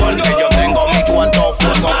 pasamos un gol. Que yo tengo mi cuarto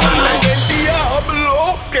fuego con todo. El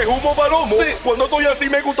diablo, que humo palomo. Sí. Cuando estoy así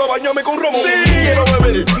me gusta bañarme con romo. Sí. Quiero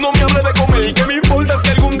beber, no me hable de comer. Que me importa si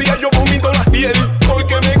algún día yo vomito la piel.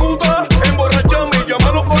 Porque me gusta emborracharme y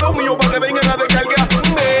llamarlos por los míos para que vengan a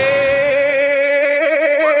descargarme.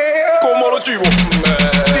 Como los chivos.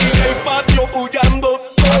 DJ Patio puyando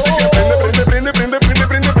todo. Así que prendeme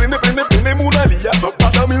una lilla.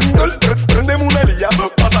 Pásame un gol, prendeme una lilla.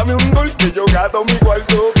 Pásame un gol, que yo gato mi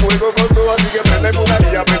cuarto fuego con todo. Así que prendeme una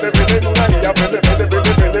lilla, prendeme una lilla, prendeme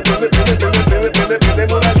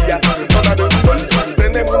una lilla. Pásame un gol,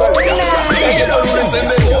 prendeme una lilla. Es que por una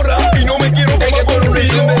encendedora y no me quiero quemar por una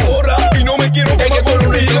encendedora. Y no me quiero quemar por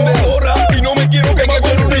una encendedora. Y no me quiero quemar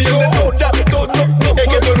por una encendedora. Es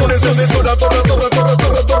que por una encendedora,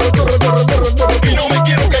 y no me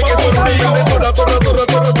quiero quemar por una encendedora.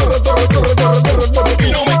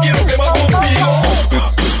 Y no me quiero quemar contigo.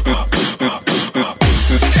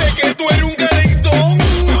 Es que tú eres un calentón.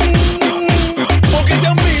 Porque te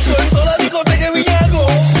han visto en toda la discoteca de Villago.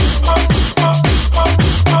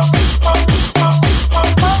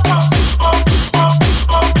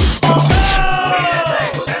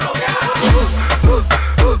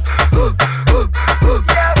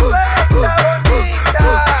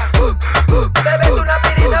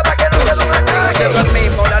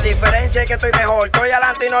 Es que estoy mejor, estoy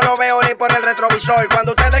adelante y no lo veo ni por el retrovisor.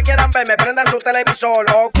 Cuando ustedes quieran verme, prendan su televisor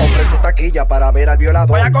o compren su taquilla para ver al violador.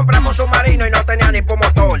 Voy a comprar un submarino y no tenía ni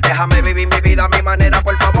motor. Déjame vivir mi vida a mi manera,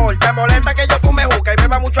 por favor. Te molesta que yo fume juca y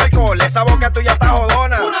beba mucho alcohol. Esa boca tuya está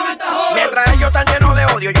jodona. Mientras ellos están llenos de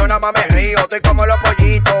odio, yo nada más me río. Estoy como los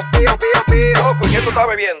pollitos, pío, pío, pío. ¿Con quién tú estás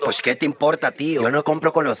bebiendo? Pues qué te importa, tío. Yo no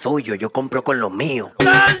compro con lo tuyo, yo compro con lo mío.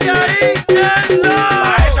 ¡Sal de ahí,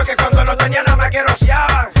 para eso que cuando no tenía nada más que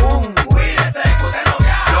rociaban. ¡Fum! Cuídese que usted no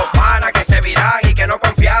viaja. Los panas que se viran y que no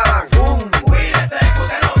confiaban. ¡Fum! Cuídese que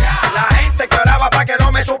usted no viaja. La gente que oraba para que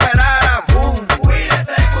no me superaran. ¡Fum!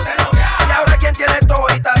 Cuídese que usted no viaja. Y ahora quien tiene todo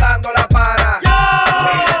y está dando la para.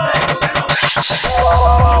 Cuídese que usted no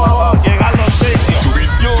viaja. Llegar los sitios.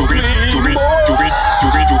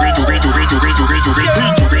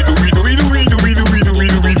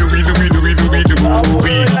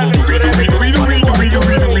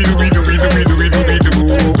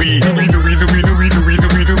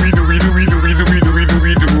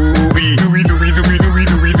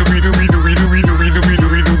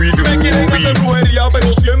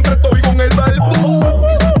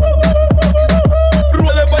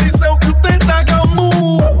 Ruede pariseo que usted está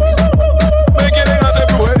gamú.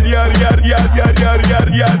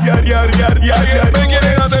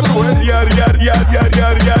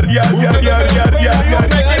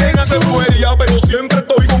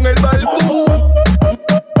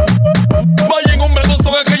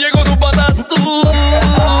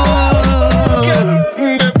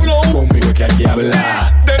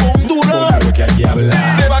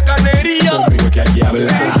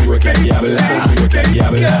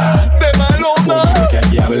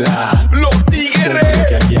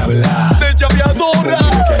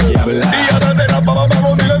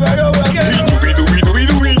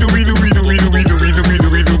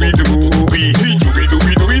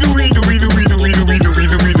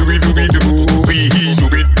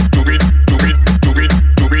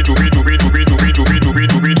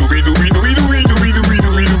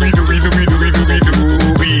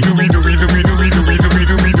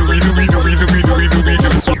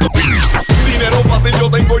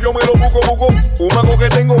 buco. Un mago que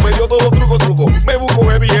tengo medio todo truco. Me busco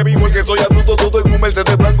heavy porque soy adulto. Todo en un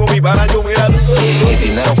Mercedes blanco, mi pana, yo me adulto.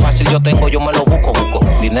 Dinero fácil yo tengo, yo me lo busco.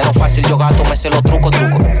 Dinero fácil yo gasto, me sé los trucos.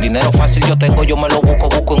 Dinero fácil yo tengo, yo me lo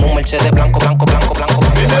busco en un Mercedes blanco.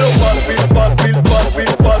 Dinero fácil.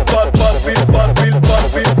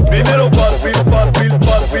 Dinero fácil. Dinero fácil.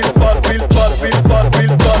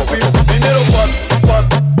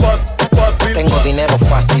 Tengo dinero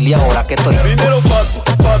fácil y ahora que estoy. Dinero fácil.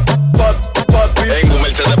 En un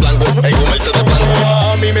Mercedes blanco.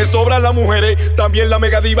 A mí me sobran las mujeres, también la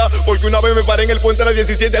mega diva. Porque una vez me paré en el puente a las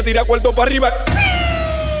 17 a tirar cuarto para arriba.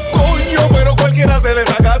 Coño, pero cualquiera se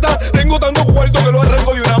desacata. Tengo tantos cuartos que lo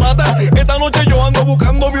arranco de una mata. Esta noche yo ando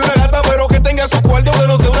buscándome una gata, pero que tenga sus cuartos que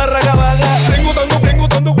no sea una ragabaga. Tengo tantos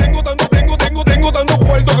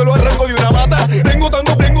cuartos que lo arranco de una mata. Tengo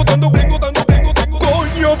tantos.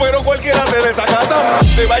 Coño, pero cualquiera se desacata.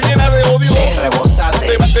 Te va llena de odio. Te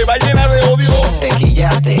rebosate. Te va llena de odio. Te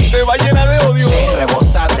quillate. Te va llena de odio. Te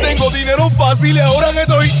rebosate. Tengo dinero fácil y ahora que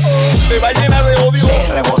estoy. Te va llena de odio. Te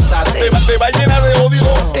rebosate. Te va llena de odio.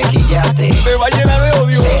 Te quillate. Te va llena de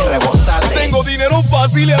odio. Te rebosate. Tengo dinero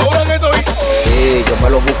fácil y ahora que estoy. Sí, yo me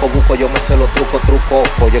lo busco, yo me sé los trucos.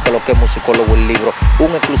 Oye, que lo que es musicólogo el libro.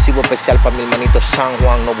 Un exclusivo especial para mi hermanito San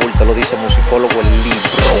Juan, no bulto, lo dice musicólogo el libro.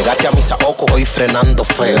 Llegaste a mi saoco, estoy frenando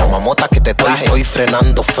feo. Mamota que te traje, estoy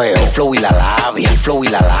frenando feo. El flow y la labia.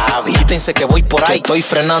 Quítense que voy por ahí, estoy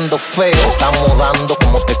frenando feo. Le estamos dando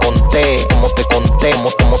como te conté.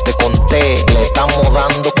 Le estamos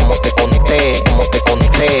dando como te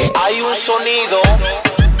conté. Hay un sonido.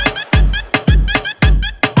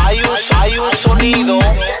 Hay un sonido.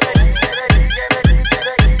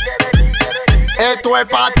 Esto es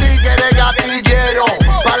pa' tigres gatillero,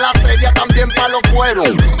 pa' la serie también pa' los cueros,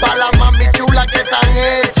 pa' la mami chula que están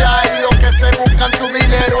hechas y los que se buscan su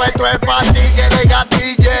dinero. Esto es pa' tigres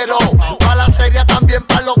gatillero, pa' la serie también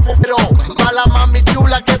pa' los cueros, pa' la mami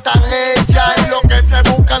chula que están hechas y los que se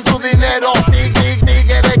buscan su dinero. Tigres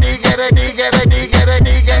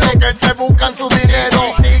que se buscan su dinero.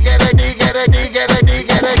 Tigres que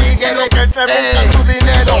se buscan su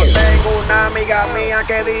dinero. Tengo una amiga mía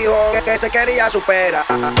que dijo que se quería superar,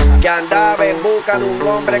 que andaba en busca de un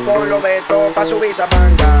hombre con lo de todo pa' subir esa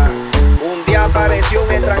manga. Un día apareció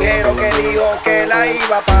un extranjero que dijo que la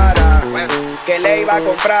iba a parar, que le iba a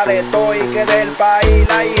comprar de todo y que del país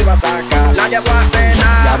la iba a sacar. La llevó a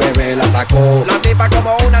cenar, la bebé la sacó, la tipa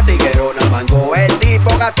como una tiguerona mangó. El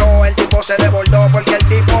tipo gastó, el tipo se desbordó porque el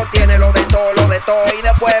tipo tiene lo de todo. Y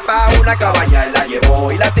después pa' una cabaña él la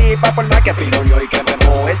llevó y la tipa por más que piloneó y que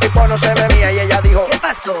memó. El tipo no se bebía y ella dijo, ¿qué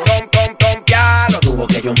pasó? Pompialo, tuvo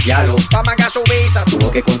que jompiarlo. Pa' mangar su visa, tuvo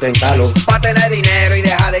que contentarlo. Pa' tener dinero y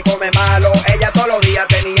dejar de comer malo, ella todos los días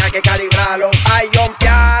tenía que calibrarlo. Ay,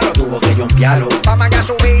 jompialo, tuvo que jompiarlo. Pa' mangar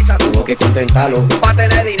su visa, tuvo que contentarlo. Pa'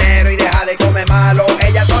 tener dinero y dejar de comer malo,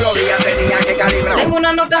 ella todos los días tenía que calibrarlo. Tengo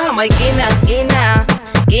una nota jamaiquina, quina.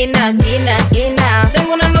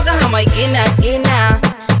 Tengo una nota jamaiquina, quina.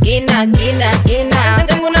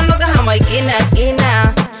 Tengo una nota jamaiquina,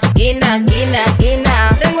 quina.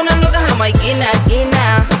 Tengo una nota jamaiquina,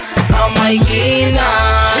 quina. Y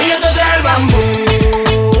yo te trae el bambú,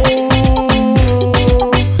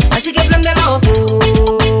 así que préndelo tú.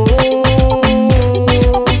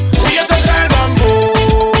 Y yo te trae el bambú,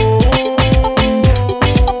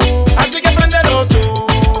 así que préndelo tú.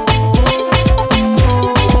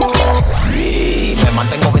 Me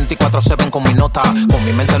mantengo 24/7 con mi nota, con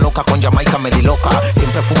mi mente loca, con Jamaica me di loca.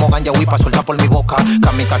 Siempre fumo ganja weed pa' soltar por mi boca.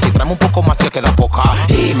 Kamikaze, tráeme un poco más si es que da poca.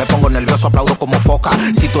 Y me pongo nervioso, aplaudo como foca.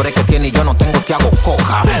 Si tú eres que tiene y yo no tengo, te hago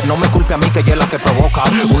coca. No me culpe a mí que ella es la que provoca.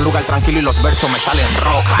 Un lugar tranquilo y los versos me salen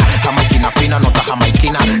roca. Jamaiquina fina, nota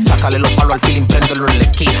jamaiquina. Sácale los palos al feeling, préndelo en la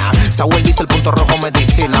esquina. Saúl dice el punto rojo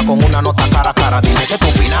medicina. Con una nota cara a cara, dime qué tú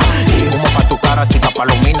opinas. Y humo pa' tu cara si te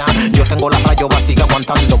palomina. Yo tengo la rayo básica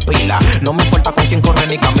aguantando pila. No me importa con quién corre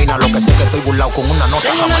ni camina. Lo que sé que estoy burlado con una nota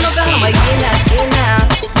jamaiquina. Tengo una nota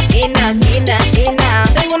jamaiquina, quina.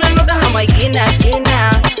 Tengo una nota jamaiquina,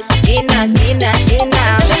 quina.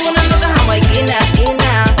 Tengo una nota jamaiquina,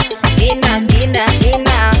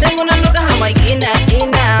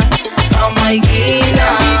 quina.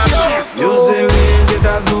 Yo sé bien que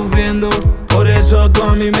estás sufriendo, por eso tú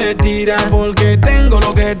a mí me tiras, porque tengo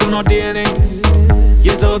lo que tú no tienes. Y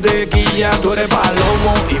eso te quilla, tú eres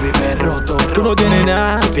palomo y vives roto. Tú no tienes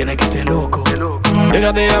nada, tienes que ser loco.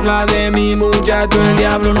 Déjate de hablar de mi muchacho, el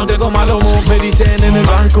diablo no te coma lomo. Me dicen en el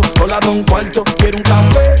banco, hola don cuarto, quiero un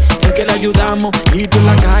café, en que le ayudamos. Y tú en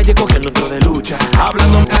la calle cogiendo otro de lucha,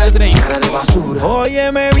 hablando madre y cara de basura.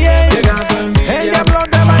 Óyeme bien, llega tu envidia, el diablo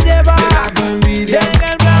te va a llevar. Llega tu envidia,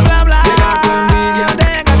 llega el bla bla bla, llega tu envidia,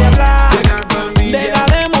 deja de hablar.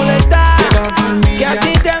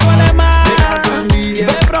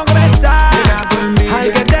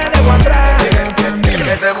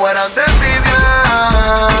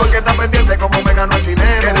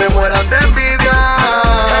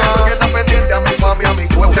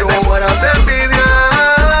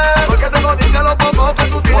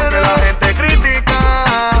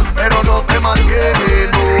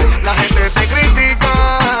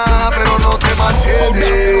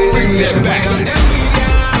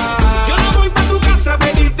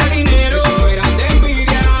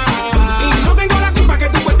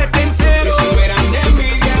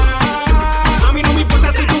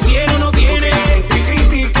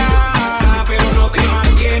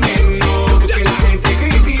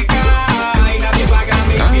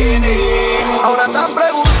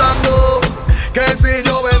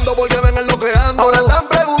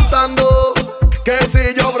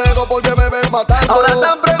 matando. Ahora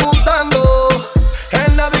están preguntando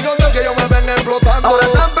en la discoteca que yo me ven explotando. Ahora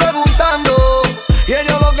están preguntando y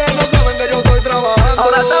ellos lo que no saben que yo estoy trabajando.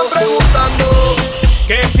 Ahora están preguntando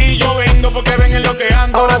que si yo vendo porque ven en lo que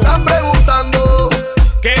ando. Ahora están preguntando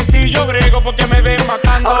que si yo brego porque me ven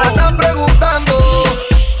matando. Ahora están preguntando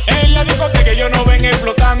en la discoteca que yo no ven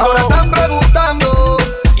explotando. Ahora están preguntando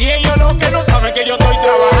y ellos lo que no saben que yo estoy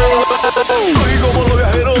trabajando. Estoy como los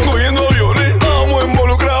viajeros cogiendo aviones. Estamos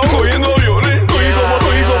involucrados cogiendo aviones. Estoy como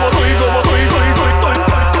cogiendo aviones.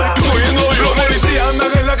 Los policías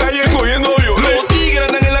andan en la calle cogiendo aviones. Los tigres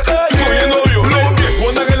andan en la calle cogiendo aviones. Los viejos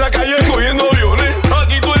andan en la calle cogiendo aviones.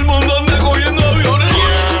 Aquí todo el mundo anda cogiendo aviones.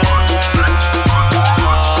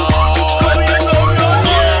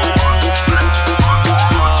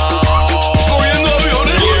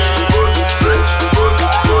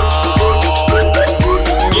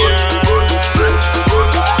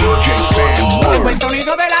 El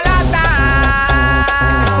sonido de la lata.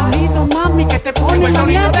 El sonido, mami, que te pone el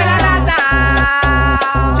sonido de la lata.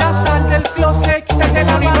 Ya sal del closet, quítate El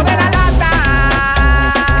la sonido de la lata.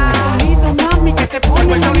 El sonido, mami, que te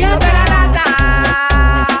pone El sonido de la lata.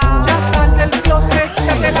 Ya sal del closet,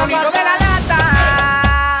 quítate El la sonido de la lata.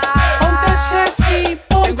 Ponte sexy,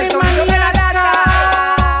 ponte El sonido de la lata.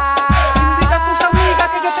 Invita a tus amigas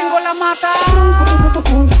que yo tengo la mata.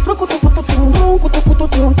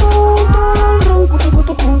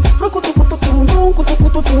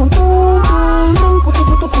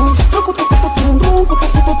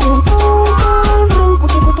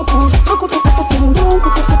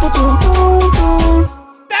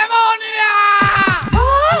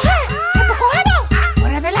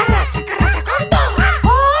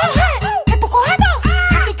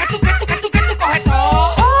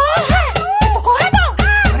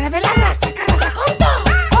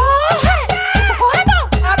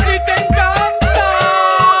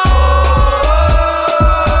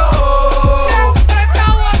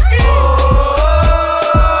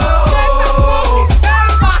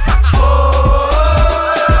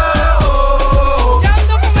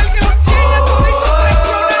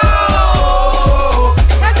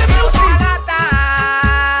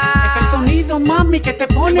 Que te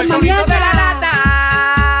pone el sonido de la lata.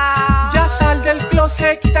 Ya sal del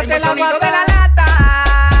closet, quítate El la sonido bata. de la lata.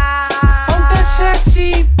 Ponte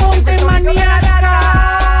sexy, ponte maniaca.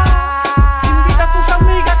 Invita a tus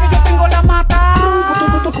amigas que yo tengo la mata.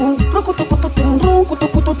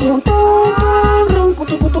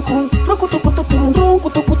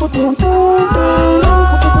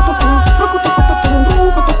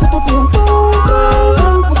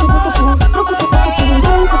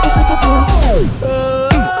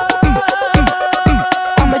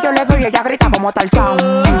 Cuando yo le doy, ella grita como Tarzán.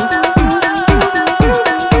 Todo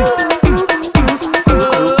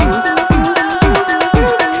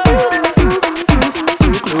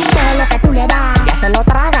lo que tú le das, ella se lo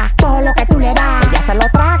traga. Todo lo que tú le das, ella se lo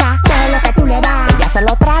traga. Todo lo que tú le das, ella se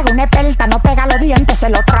lo traga. Una experta no pega los dientes, se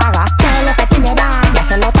lo traga. Todo lo que tú le das, ella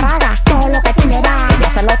se lo traga. Todo lo que tú le das, ella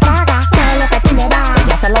se lo traga. Todo lo que tú le das,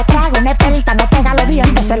 ella se lo traga. Una experta no pega los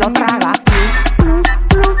dientes, se lo traga.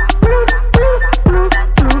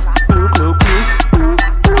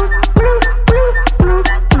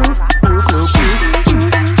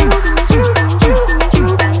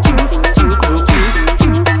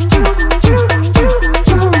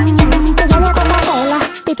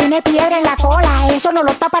 No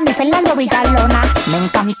lo tapa ni Fernando Villalona. Me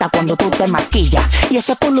encanta cuando tú te maquillas y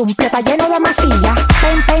ese columpio está lleno de masilla.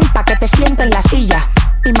 Pen, pen, pa' que te sientes en la silla.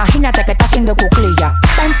 Imagínate que estás haciendo cuclilla.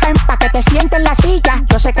 Pen, pen, pa' que te sientes en la silla.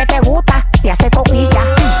 Yo sé que te gusta, te hace coquilla.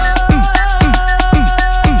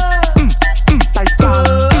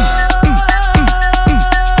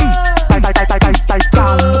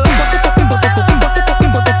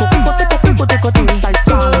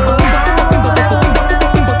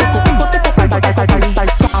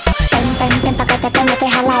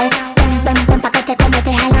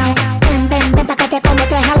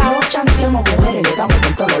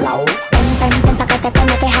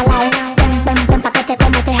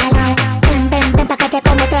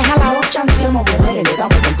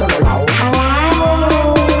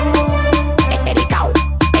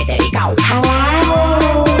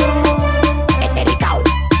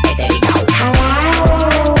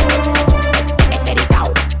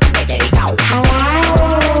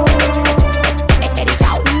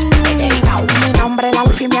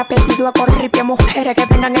 Mujeres que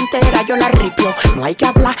vengan enteras, yo la ripio. No hay que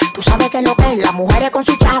hablar, tú sabes que lo que es. Las mujeres con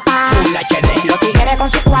su chapa, Full HD. Los tigres con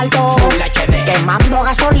su cuarto, Full HD. Quemando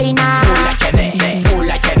gasolina, Full HD. Full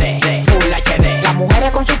HD. Full HD. Las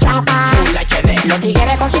mujeres con su chapa, Full HD. Los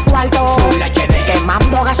tigres con su cuarto, Full HD.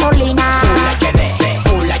 Quemando gasolina, Full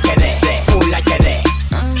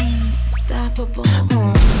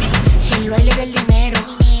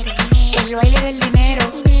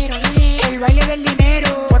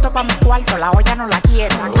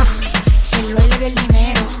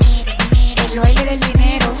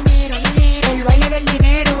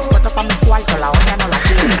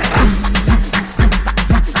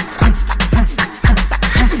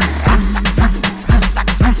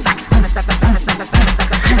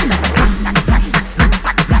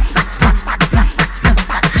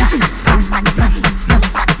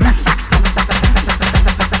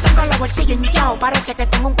parece que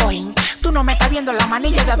tengo un cojín. Tú no me estás viendo la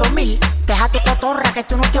manilla de 2000. Deja tu cotorra que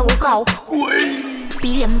tú no te has buscado.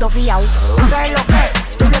 Pidiendo fiao. ¿Qué es lo que?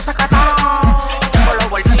 Tú desacatado. Tengo los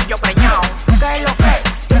bolsillos preñados. ¿Qué es lo que?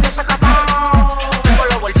 Tú desacatado. Tengo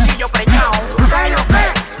los bolsillos preñados. ¿Qué es lo que?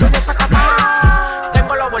 Tú desacatado.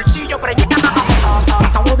 Tengo los bolsillos preñados.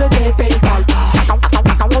 Acabo de despertar.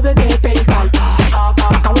 Acabo de despertar.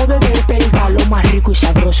 Acabo de despertar. Lo más rico y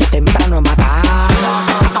sabroso temprano es matar.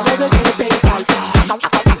 Acabo de despertar.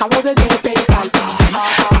 Acabo de despertar.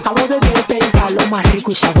 Acabo de despertar. Lo más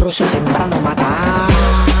rico y sabroso temprano es matar.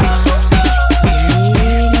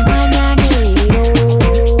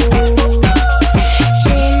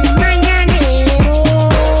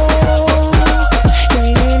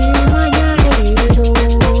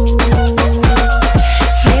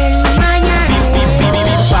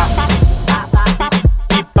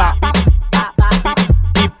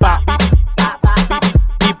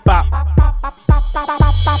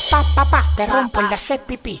 Te rompo el de hacer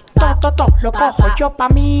pipí. Todo, lo cojo yo pa'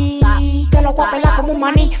 mí. Te lo voy a pelar como un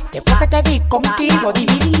maní. Después que te di contigo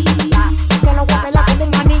dividí. Te lo voy a pelar como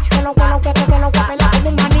un maní. Te lo voy a pelar como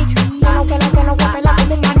un maní. Te lo voy a pelar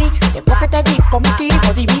como un maní. Después que te di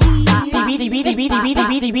contigo dividí.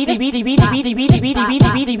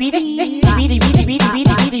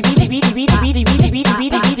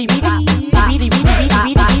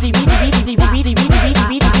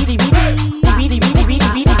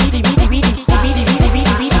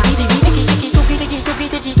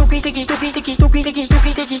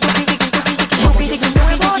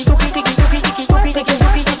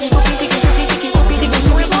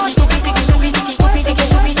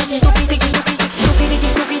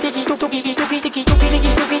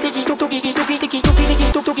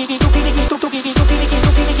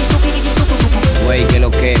 Wey, que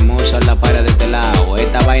lo que Mozart la para de este lado.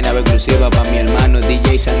 Esta vaina va exclusiva para mi hermano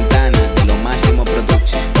DJ Santana de lo máximo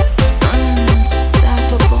production.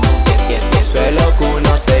 Eso es lo que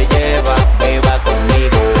uno se lleva, beba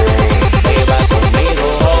conmigo,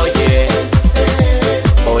 oye.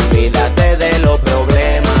 Olvídate de los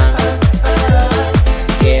problemas,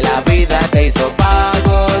 que la vida te hizo pa'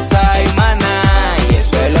 gozar y maná. Y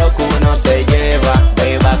eso es lo que uno se lleva,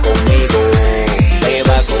 beba conmigo,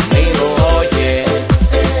 oye.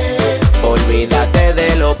 Olvídate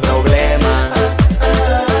de los problemas,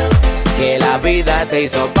 que la vida se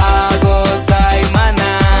hizo pa' gozar y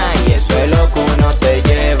maná. Y eso es lo que uno se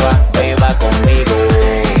lleva, beba conmigo.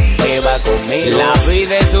 La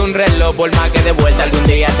vida es un reloj, por más que de vuelta algún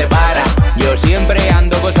día se para. Yo siempre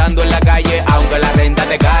ando gozando en la calle, aunque la renta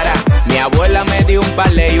te cara. Mi abuela me dio un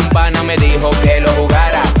palé y un pana me dijo que lo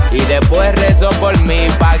jugara. Y después rezó por mí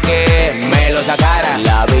pa' que me lo sacara.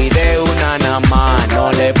 La vida es una nada más,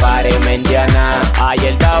 no le pare mente a nada.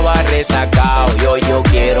 Ayer estaba resacado y hoy yo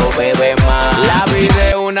quiero beber más. La vida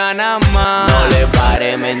es una nada más, no le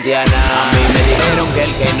pare mente a nada. A mí me dijeron que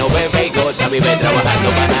el que no bebe y goza vive trabajando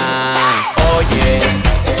para nada. Oye,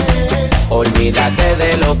 olvídate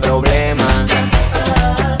de los problemas,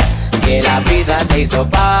 que la vida se hizo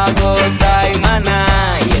pa' gozar y maná.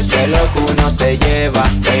 Y eso es lo que uno se lleva,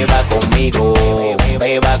 beba conmigo.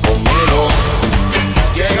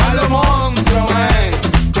 Llegan los monstruos, men.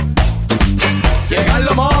 Llegan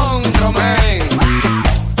los monstruos, men.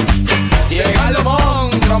 Llegan los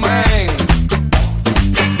monstruos, men.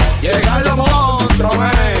 Llegan los monstruos,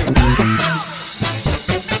 men.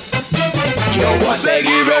 Yo voy a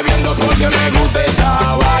seguir bebiendo porque me gusta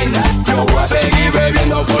esa vaina. Yo voy a seguir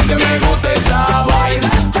bebiendo porque me gusta esa vaina.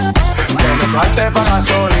 Que me falte pa'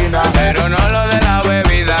 gasolina, pero no lo de la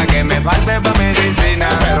bebida. Que me falte pa' medicina,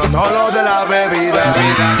 pero no lo de la bebida.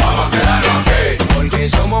 Vamos a quedarnos aquí, porque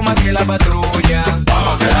somos más que la patrulla.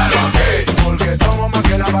 Vamos a quedarnos aquí, porque somos más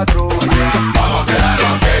que la patrulla. Vamos a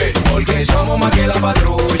quedarnos aquí, porque somos más que la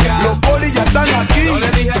patrulla. Los polis ya están aquí. No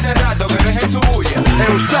le dije hace rato que dejen su bulla.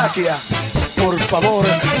 Eustaquia, por favor,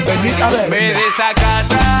 venid a ver. Me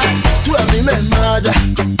desacata, tú a mí me mata.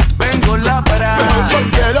 vengo la parada. Pero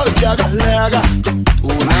cualquiera que hagas le haga.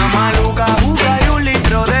 Una maluca juca y un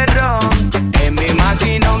litro de ron. En mi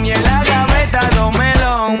maquinón y en la gaveta dos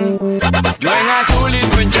melón. Yo en azul y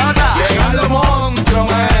tú en chata. Llegan los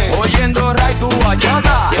monstruos, men. Oyendo ray tu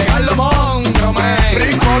bachata. Llegan los monstruos, men.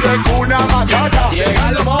 Rico de cuna matata.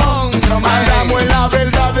 Llegan los monstruos, men. Andamos en la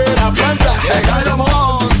verdadera planta. Llegan los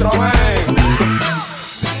monstruos, men.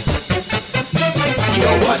 Yo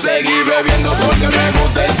voy a seguir bebiendo porque me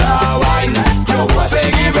gusta esa vaina. Yo voy a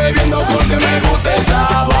seguir bebiendo porque me gusta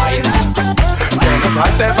esa vaina. Que me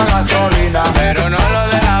falte pa' gasolina, pero no lo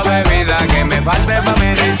de la bebida. Que me falte pa'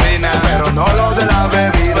 medicina, pero no lo de la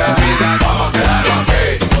bebida. Vamos a quedarnos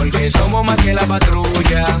aquí, porque somos más que la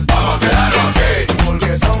patrulla. Vamos a quedarnos aquí,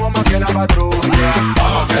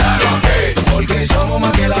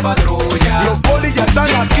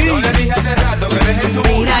 hace rato que dejen su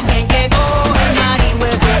Mira quién llegó, el marido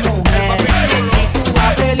de tu mujer. Si tú vas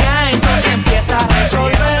a pelear, entonces empieza a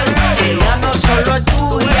resolver. Que ella no solo es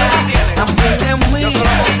tuya, también es mía.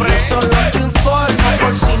 Yo solo te informo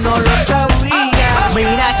por si no lo sabía.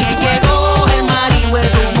 Mira quién llegó, el marido de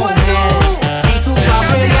tu mujer. Si tú vas a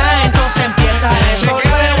pelear, entonces empieza a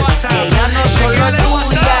resolver. Que ella no solo es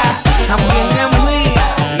tuya, también es mía.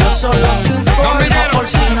 Yo solo te informo por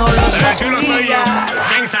si no lo sabía.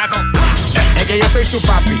 Sensato. Es que yo soy su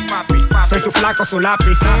papi, soy su flaco, su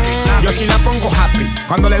lápiz. Yo sí la pongo happy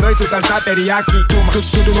cuando le doy su salsa teriyaki.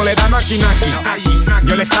 Tú no le das naki naki.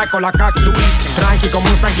 Yo le saco la kaki, tranqui como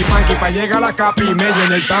un sanky panky. Pa' llegar a la capi y me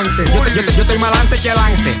llena el tanque. Yo estoy más adelante que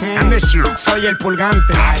adelante. And the shit, soy el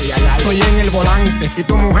pulgante. Estoy en el volante y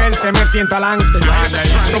tu mujer se me sienta adelante.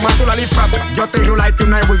 Toma tu lollipop, yo te rulay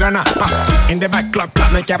tonight we gonna in the back club,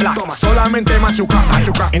 no hay que hablar. Solamente machuca,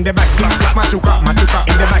 machuca. In the back club, machuca, machuca.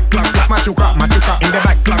 In the back club, machuca, machuca. In the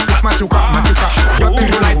back club, machuca, machuca. Yo te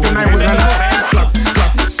rulay tonight we gonna club,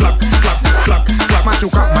 club, club, club, club, club,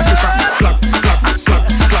 machuca, machuca. Club, club, club,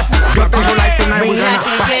 club. Yo te rulay tonight we Mira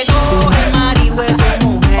gonna. que llegó el marido de tu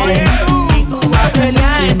mujer. Si tú vas a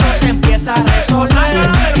pelear, entonces empieza a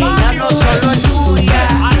resolver. Que ella no solo es tuya,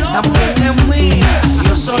 también es mía.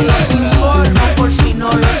 Yo solo te informo por si no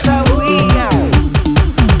lo sabía.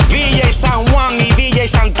 DJ San Juan y DJ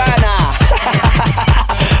Santana.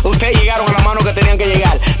 Ustedes llegaron a la mano que tenían que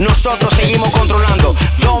llegar. Nosotros seguimos controlando.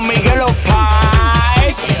 Don Miguel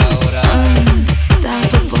Opay.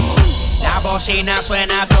 La bocina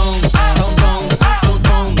suena tum, tum, tum, tum,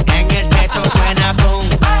 tum. En el techo suena tum,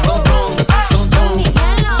 tum, tum, tum, tum.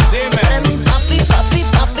 Tú eres mi papi, papi,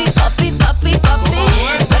 papi, papi, papi, papi.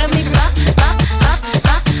 Tú eres mi papi,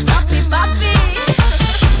 papi.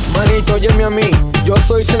 Manito, óyeme a mí, yo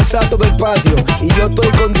soy sensato del patio y yo estoy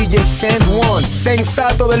con DJ San Juan,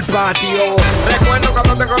 sensato del patio. Recuerdo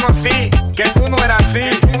cuando te conocí, que tú no eras así.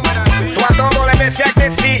 Tú a todo le decías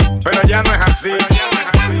que sí, pero ya no es así.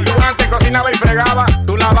 Tú antes cocinabas y fregabas,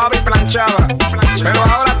 tú lavabas y planchabas, pero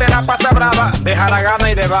ahora te la pasas brava, de jaragana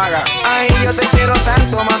y de vaga. Ay, yo te quiero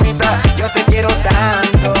tanto, mamita, yo te quiero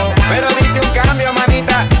tanto. Pero diste un cambio,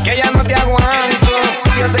 manita, que ya no te aguanto.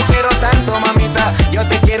 Yo te quiero tanto, mamita, yo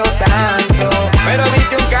te quiero tanto. Pero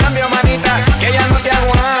diste un cambio, manita, que ya no te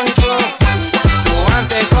aguanto. Tú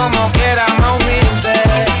antes como que eras más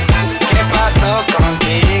humilde. ¿Qué pasó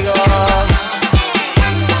contigo?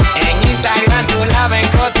 En Instagram tú la ven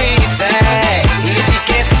cotice y di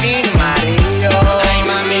que sin marido. Ay,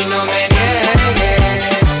 mami, no me niegues.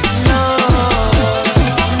 No,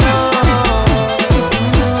 no.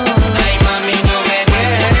 Ay, mami, no me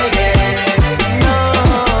niegues.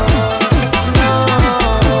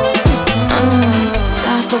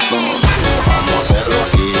 Vamos a hacerlo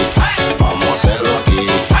aquí, vamos a hacerlo aquí,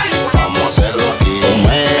 vamos a hacerlo aquí.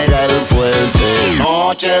 Omega el fuerte.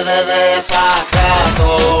 Noche de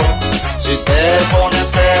desacato, si te pones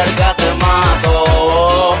cerca te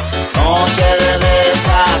mato. Noche de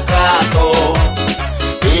desacato,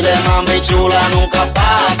 dile mami chula nunca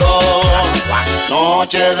pago.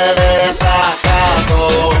 Noche de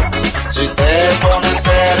desacato, si te pones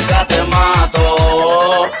cerca te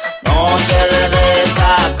mato. Noche de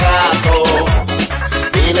desacato,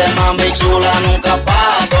 dile mami chula nunca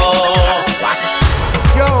pago.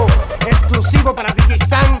 Yo, exclusivo para DJ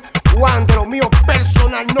San Juan, de lo mío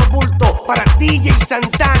personal, no bulto. Para DJ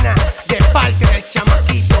Santana, de parte del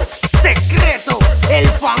chamaquito secreto, el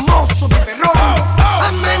famoso biberón.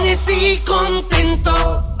 Amanecí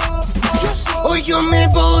contento. Hoy yo me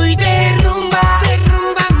voy de rumba. De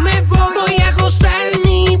rumba me voy. Voy a gozar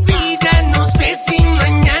mi vida. No sé si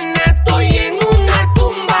mañana estoy en una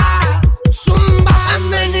tumba. Zumba.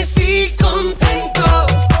 Amanecí contento.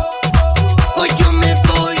 Hoy yo me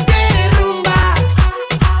voy de rumba.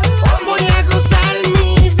 Voy a gozar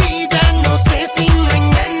mi vida. No sé si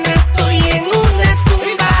mañana estoy en una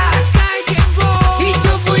tumba. Calle voy. Y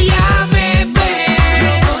yo voy a beber.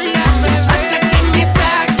 Yo voy a beber hasta que me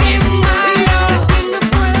saquen malo.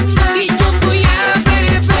 Y yo voy a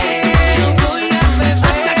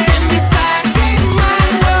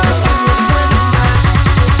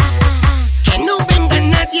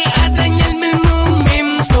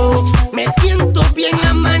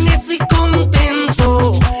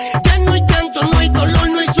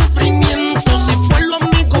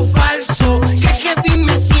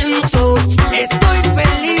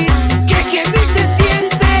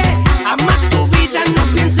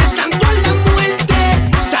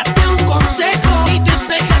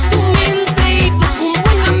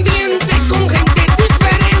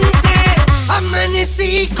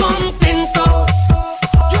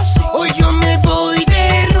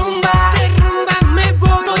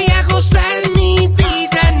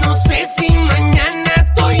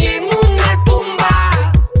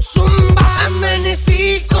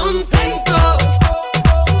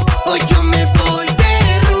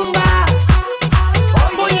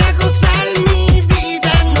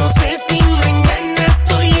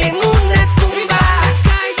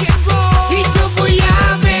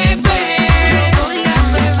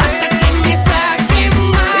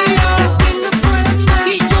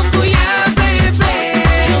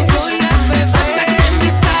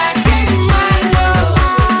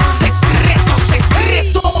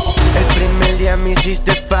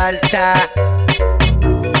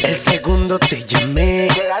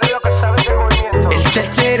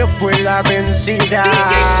tercero fue la vencida.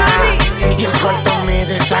 Y el cuarto me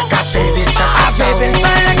desacaté, a beber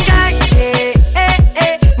pa' la calle,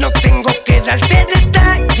 no tengo que darte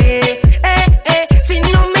detalle. Si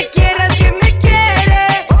no me quiere, alguien me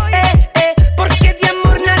quiere. Porque de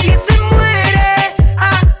amor nadie se muere.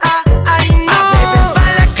 Ay no. A beber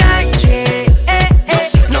pa' la calle,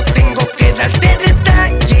 no tengo que darte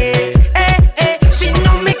detalle. Si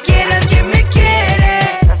no me quiere, alguien me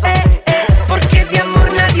quiere. Porque de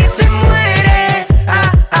amor nadie se muere.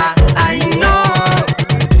 Ay no.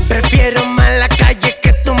 Prefiero más la calle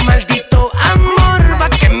que tu maldito amor. Va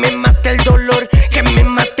que me mate el dolor, que me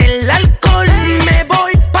mate el alcohol. Me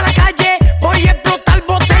voy pa' la calle, voy a explotar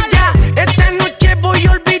botella. Esta noche voy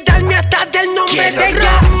a olvidarme hasta del nombre de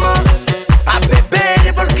ella. A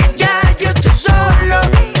beber porque ya yo estoy solo.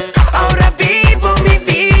 Ahora vivo mi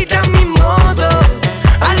vida a mi modo.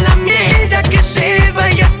 A la mierda que se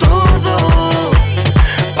vaya todo.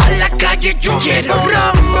 Pa' la calle yo quiero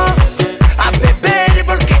romo. A beber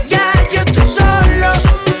porque ya yo estoy solo.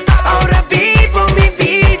 Ahora vivo mi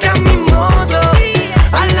vida a mi modo.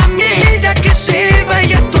 A la mierda que se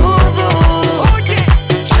vaya todo.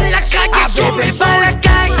 Pa' la calle yo me pa' la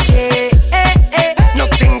calle. No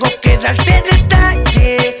tengo que darte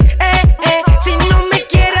detalle. Si no me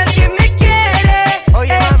quiere, alguien me quiere.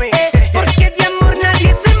 Oye, mami. Porque de amor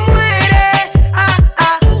nadie se muere.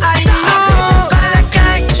 Ay, no. Pa' la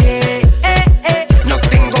calle. No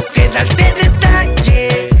tengo que darte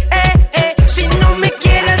detalle. Si no me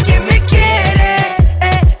quiere, alguien me quiere.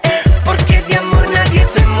 Porque de amor nadie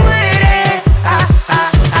se muere.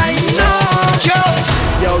 Ay, no.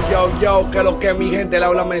 Yo, que lo que mi gente le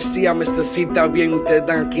habla Mesías, Mr. Cita bien, ustedes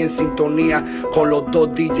están aquí en sintonía con los dos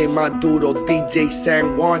DJ más duros, DJ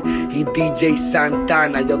San Juan y DJ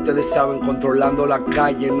Santana. Ya ustedes saben, controlando la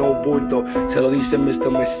calle, no bulto. Se lo dice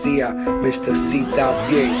Mr. Mesías, Mr. Cita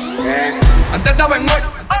bien. Antes estaba en hoy,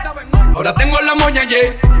 ahora tengo la moña,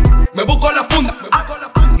 yeah. Me busco la funda,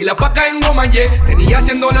 y la paca en goma, yeah. Tenía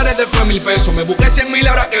 $100, después $1000. Me busqué 100,000,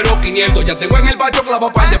 ahora quiero 500. Ya tengo en el bacho clavo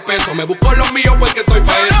par de pesos. Me busco los míos porque estoy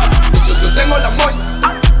pa' eso. Yo tengo la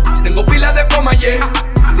moña, tengo pilas de goma, yeah.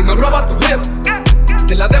 Si me roba tu jefe,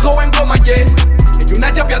 te la dejo en goma, yeah. Hay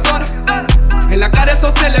una chapeadora, en la cara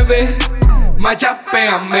eso se le ve.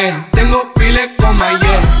 Machapéame, tengo pile coma,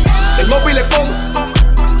 yeah. Tengo pile coma,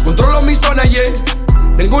 controlo mi zona, yeah.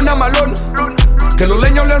 Tengo una malona, que los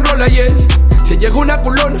leños le enrola, yeah. Si llega una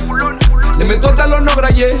culona, le meto talón no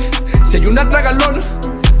yeah. Si hay una tragalona,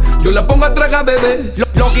 yo la pongo a tragar, bebé.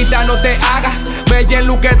 Loquita, no te hagas, me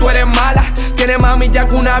lleno que tú eres mala. Tienes mami ya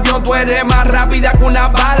que un avión, tú eres más rápida que una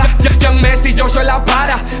bala. Ya Messi, yo soy la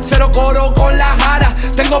para, cero coro con la jara.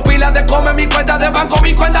 Tengo pilas de come, mi cuenta de banco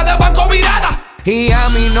virada. Y a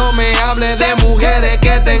mí no me hable de mujeres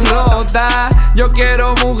que tengo ta. Yo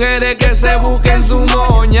quiero mujeres que se busquen su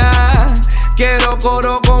moña. Quiero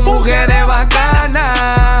coro con mujeres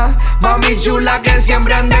bacanas. Mami chula que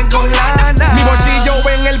siempre anden con lana. Mi bolsillo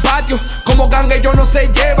en el patio, como gangue ellos no se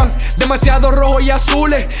llevan. Demasiado rojo y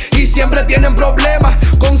azules y siempre tienen problemas.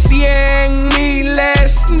 Con 100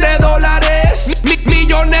 miles de dólares,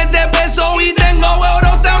 millones de pesos y tengo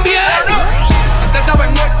euros también. Antes estaba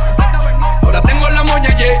en hoy, ahora tengo la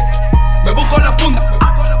moña, yeah. Me busco la funda,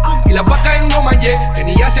 y la paca en goma, yeah.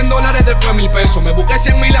 Tenía $100, después $1000. Me busqué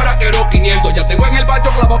 100,000, ahora quiero 500. Ya tengo en el bacho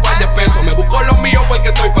clavo par de pesos. Me busco los míos porque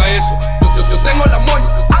estoy pa' eso. Yo tengo la moña,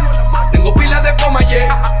 tengo pilas de goma,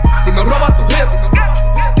 yeah. Si me roba tu jefe,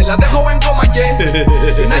 te la dejo en goma, yeah.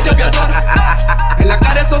 Una chapeadora, en la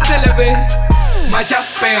cara eso se le ve.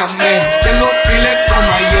 Machapéame, tengo pilas de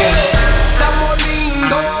goma, yeah. Estamos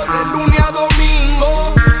lindos de lunes a domingo.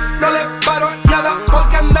 No le paro a nada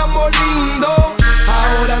porque andamos lindos.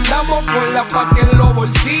 Ahora andamos con la paca en los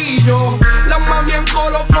bolsillos. La mami en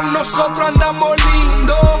coro con nosotros andamos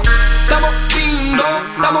lindos. Estamos lindos,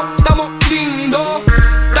 estamos lindos.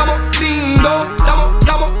 Estamos lindos,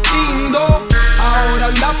 estamos lindos. Ahora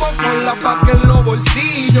andamos con la paca en los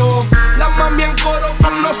bolsillos. La mami en coro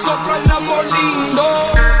con nosotros andamos lindos.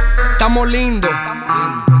 Estamos lindos,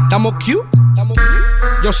 estamos cute.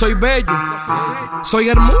 Yo soy bello, soy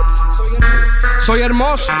hermoso, soy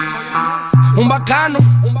hermoso, un bacano.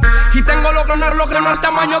 Y tengo los granos al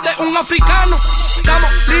tamaño de un africano.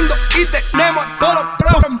 Estamos lindos y tenemos a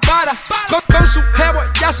todos los en para. Con su jevo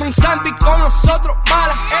ya son santi, con nosotros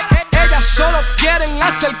malas. Ellas solo quieren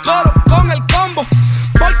hacer coro con el combo,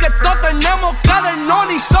 porque todos tenemos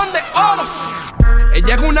cadernón y son de oro.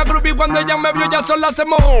 Ella es una groupie y cuando ella me vio ya sola se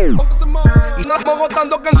mojó. Y no mojó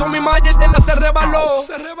tanto que en su misma ella se rebaló.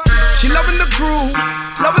 She loving the crew,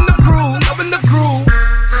 loving the crew, loving the crew.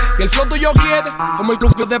 Y el flow tuyo quiere como el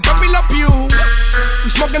club de Papi La Pew. We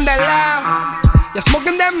smoking that loud, ya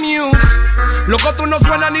smoking that mute. Loco, tú no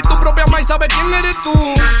suenas ni tu propia madre sabe quién eres tú.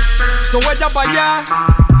 So ella pa' allá,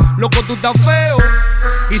 loco, tú estás feo.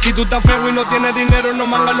 Y si tú estás feo y no tienes dinero, no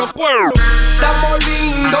mangas los cuernos. Estamos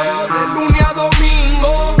lindos de lunes a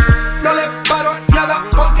domingo. No le paro nada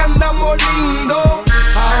porque andamos lindos.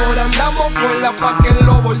 Ahora andamos con la paca en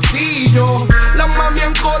los bolsillos. La mami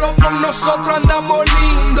en coro con nosotros andamos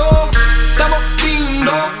lindos. Estamos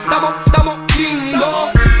lindos, estamos lindos.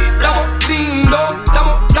 Estamos lindos,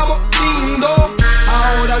 estamos lindos.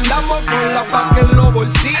 Ahora andamos con la paca en los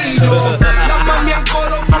bolsillos. La mami en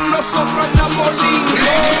coro con nosotros andamos lindos.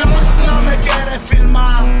 No me quieres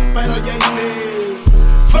filmar, pero Jay-Z.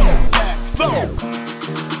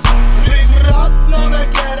 Big Rock no me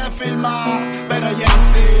quiere filmar, pero Jay-Z.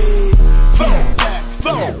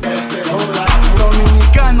 Que se joda.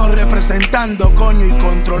 Dominicano representando, coño, y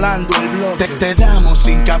controlando el bloque. Te damos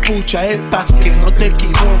sin capucha, pa' que no te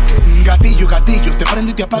equivoques. Gatillo, gatillo, te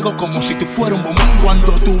prendo y te apago como si tú fueras un bombón.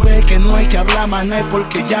 Cuando tú ves que no hay que hablar más nada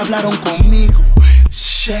porque ya hablaron conmigo.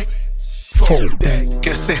 Check.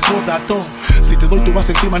 Que se joda todo. Si te doy, tú vas a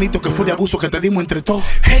sentir, manito, que fue de abuso que te dimos entre todos.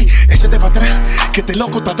 Hey, échate para atrás, que te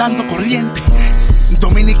loco está dando corriente.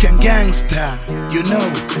 Dominican gangsta, you know,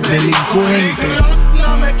 delincuente. Big Rock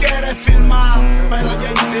no me quiere filmar, pero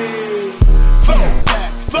Jay-Z.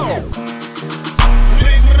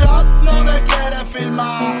 Big Rock no me quiere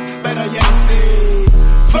filmar, pero Jay-Z.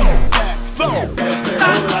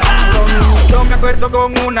 Yo me acuerdo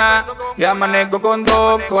con una y amanezco con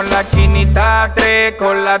dos, con la chinita 3,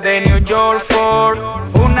 con la de New York 4.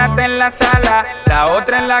 Una está en la sala, la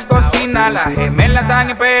otra en la cocina. Las gemelas están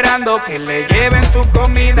esperando que le lleven su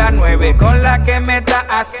comida. 9 con la que me está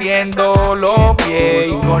haciendo los pies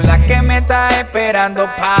y con la que me está esperando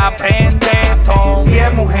pa' aprender. Son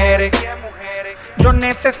 10 mujeres, yo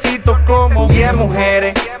necesito como 10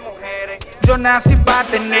 mujeres. Yo nací pa'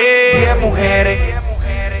 tener 10 mujeres.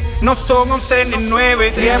 No son 11 ni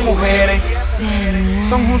 9, 10 mujeres.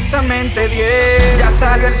 Son justamente 10. Ya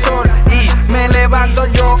sale el sol y me levanto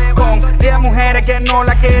yo con 10 mujeres que no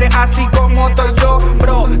la quieren así como estoy yo.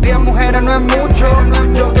 Bro, 10 mujeres no es mucho.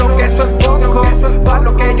 Yo creo que eso es poco. Para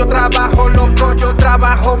lo que yo trabajo, loco, yo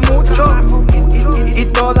trabajo mucho. Y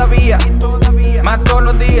todavía, más todos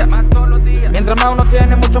los días. Mientras más uno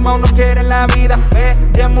tiene, mucho más uno quiere en la vida.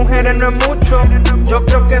 10 mujeres no es mucho. Yo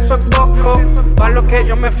creo que eso es poco. Para lo que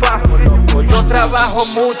yo me fajo, loco, yo trabajo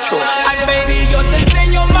mucho. Ay, baby, yo te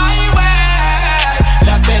enseño my way.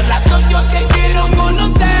 De hace rato yo te quiero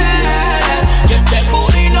conocer. Y ese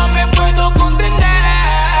booty no me puedo contener.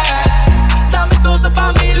 Dame todo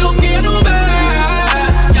pa' mí, lo quiero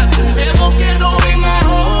ver. Ya tu jevo que no venga a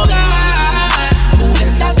jugar. Un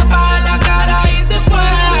tazo pa' la cara y se fue.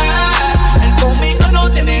 Él conmigo no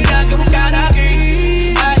tiene nada que buscar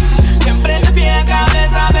aquí. Ay, siempre de pie a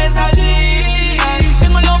cabeza, ves allí.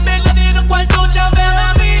 Tengo los verdaderos cuartos, ya ven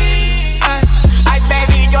a mí. Ay,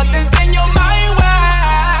 baby, yo te enseño my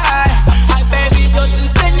way. Ay, baby, yo te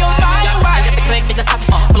enseño my way. Ella se cree que ya sabe,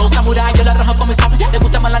 flow samurai, yo la rajo como sabe. Le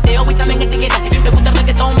gusta el malanteo y también el etiquetaje. Le gusta el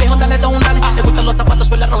reggaetón, viejo, dale, dale. Le gustan los zapatos,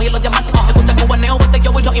 suela roja y los diamantes. Le gusta el cubaneo,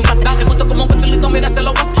 botellón y los implantes. Le gusta como un pacholito, mira, se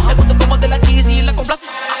lo hace. Le gusta como de la cheese y la complace.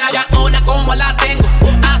 Ya una como la tengo,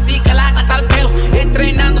 así que la gata al pelo.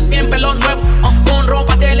 Entrenando siempre lo nuevo, con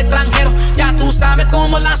ropa del extranjero. Ya tú sabes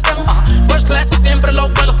cómo la hacemos. First class siempre lo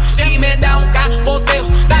vuelo. Si me da un capoteo,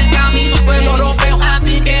 dale a mí no suelo europeo.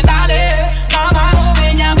 Así que dale, mamá,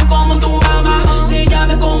 enséñame cómo tú amas.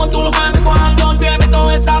 Enséñame cómo tú lo mames cuando llueve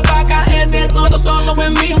toda esa vaca. Ese todo solo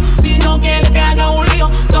es mío. Si no quieres que haga un lío,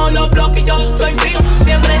 todos los bloques yo estoy frío.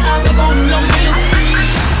 Siempre ando con los míos.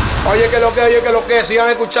 Oye, que lo que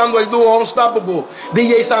sigan escuchando el dúo Unstoppable,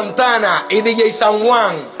 DJ Santana y DJ San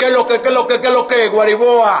Juan. Que lo que,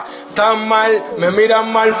 Guariboa. Tan mal, me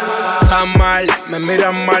miran mal. Tan mal, me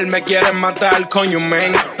miran mal, me quieren matar, coño,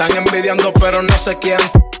 men. Están envidiando, pero no sé quién.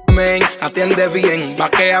 Men, atiende bien,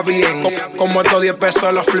 vaquea bien. Como estos 10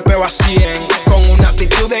 pesos los flipeo a 100. Con una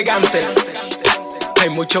actitud de gante.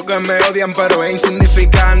 Hay muchos que me odian, pero es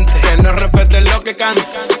insignificante. Que no respeten lo que cantan.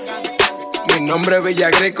 Mi nombre es Villa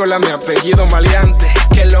Agrícola, mi apellido Maleante.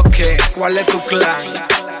 ¿Qué es lo que? ¿Cuál es tu clan?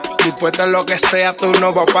 Dispuesta a lo que sea, tú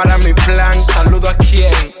no vas para mi plan. Saludo a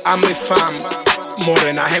quién, a mi fam.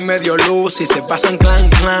 Morenaje medio luz y se pasan clan.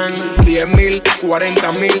 10,000,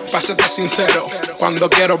 40,000, pásate sincero. Cuando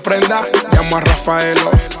quiero prenda, llamo a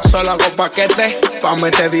Rafaelo. Solo hago paquetes pa'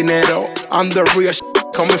 meter dinero. I'm the real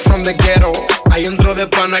coming from the ghetto. Hay un tro de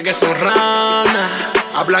pana que son ranas.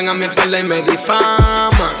 Hablan a mi espalda y me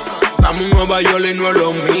difaman. Estamos en Nueva York y no es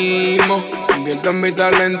lo mismo. Invierto en mi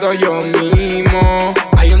talento yo mismo.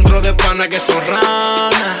 Hay un tro coro de pana que son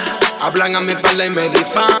ranas. Hablan a mi espalda y me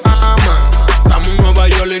difaman. Estamos en Nueva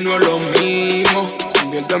York y no es lo mismo.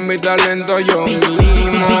 Invierto en mi talento yo mismo.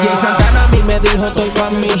 DJ Santana a mí me dijo estoy pa'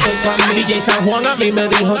 mí. DJ San Juan a mí me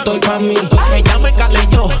dijo estoy pa' mí. Ella me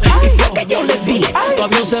caleyó y fue que yo le di. Tu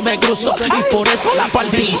avión se me cruzó y por eso la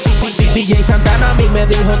partí. DJ Santana a mí me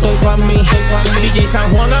dijo estoy pa' mí. DJ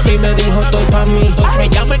San Juan a mí me dijo estoy pa' mí.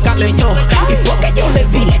 Ella me caleyó y fue que yo le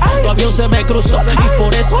di. Tu avión se me cruzó y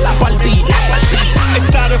por eso la partí.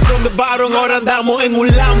 Started from the bottom, ahora andamos en un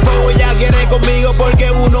lampo. Ella quiere conmigo porque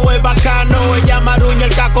uno es bacano. Ella maruña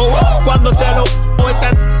el caco cuando se lo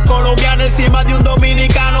esa colombiana encima de un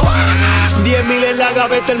dominicano. 10.000 en la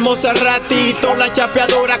gaveta, hermosa ratito. La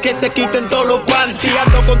chapeadora que se quiten todos los panties.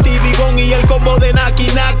 Ando con Tibigón y el combo de Naki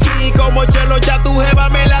Naki. Como Chelo ya tu jeva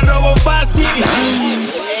me la robo fácil.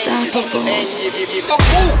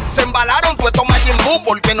 Se embalaron tu estos Majin Buu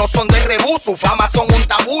porque no son de rebú. Su fama son un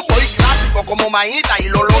tabú. Soy clásico como Maíta y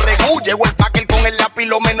Lolo Regú. Llevo el packer con el lápiz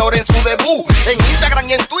lo menor en su debut. En Instagram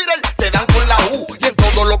y en Twitter te dan con la U. Y en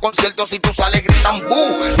todos los conciertos si tú sales gritan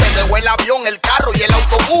bu. Te dejo el avión, el carro y el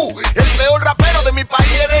autobús. El peor rapero de mi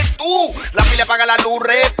país eres tú. La pila paga la luz,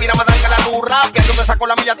 respira, madanga la luz rápida. Yo me saco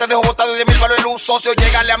la milla, te dejo botado y de 10.000 balos de luz. Socio,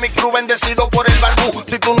 llégale a mi crew bendecido por el barbú.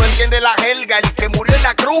 Si tú no entiendes la jerga, el que murió en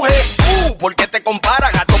la cruz es tú. ¿Por qué te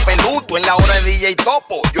comparas, gato peludo? En la hora de DJ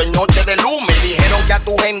Topo, yo en Noche de Luz. Me dijeron que a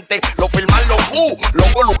tu gente lo firman los Q.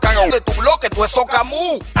 Luego los cagan de tu bloque, tú es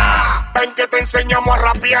Ocamú. Ven que te enseñamos a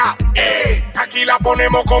rapear. Aquí la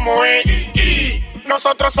ponemos como es.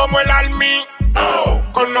 Nosotros somos el Army.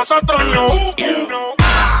 Con nosotros no.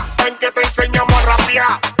 Ven que te enseñamos a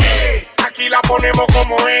rapear. Aquí la ponemos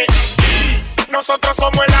como es. Nosotros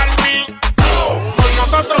somos el Army. Con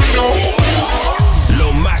nosotros no.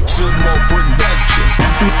 Lo máximo production.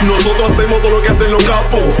 Nosotros hacemos todo lo que hacen los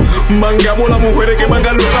capos. Mangamos las mujeres que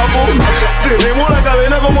mangan los capos. Tenemos la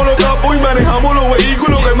cadena como los capos y manejamos los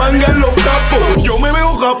vehículos que mangan los capos. Yo me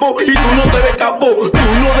veo capo y tú no te ves capo. Tú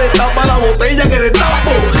no destapas la botella que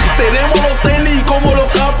destapo. Tenemos los tenis como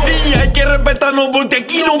los capos y hay que respetarnos porque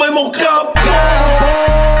aquí no vemos capos.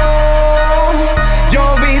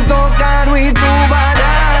 Yo visto caro y tú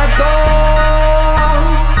barato.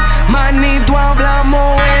 Manito,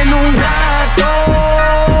 hablamos en un rato.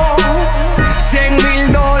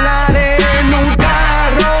 $100,000 en un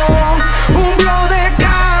carro. Un flow de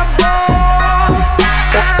capo.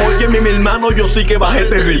 Oye, mi hermano, yo sí que bajé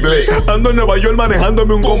terrible. Ando en Nueva York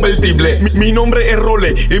manejándome un convertible. Mi nombre es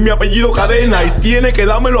Role y mi apellido Cadena. Y tiene que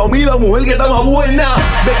dármelo a mí, la mujer que está más buena.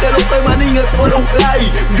 Ve que los femanín es por un play.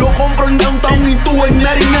 Yo compro en Downtown y tú en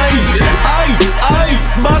 99. Ay,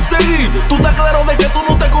 va a seguir. Tú estás claro de que tú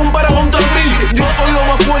no te comparas contra mí. Yo soy lo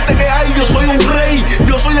más fuerte que hay, yo soy un rey.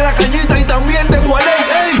 Yo soy de la cañita y también de Gualey.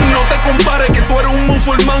 Ey, no te compares que tú eres un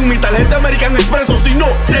musulmán. Mi tarjeta American Express, o si no,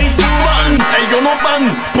 Jason Van. Ellos no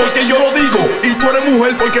van porque yo lo digo. Y tú eres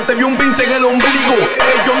mujer porque te vio un pince en el ombligo.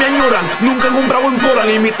 Ellos me añoran, nunca he comprado en Foran.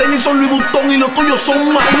 Y mis tenis son Louis Vuitton y los tuyos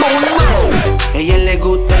son Malone. Ella le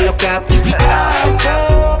gustan los capos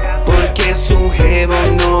porque su jevo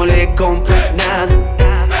no le compra nada.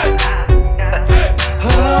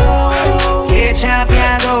 Oh, qué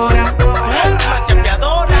chapeadora.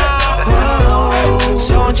 Oh,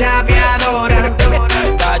 son chapeadoras.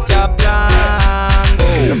 Está chapeando.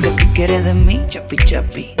 Lo que tú quieres de mí, chapi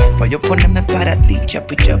chapi. Pa' yo ponerme para ti,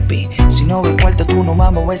 chapi chapi. Si no ves cuarto, tú no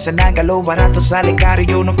vamos a esa naga. Lo barato sale caro y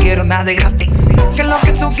yo no quiero nada de gratis. ¿Qué es lo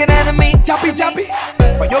que tú quieres de mí, chapi chapi?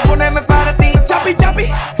 Pa' yo ponerme para ti, chapi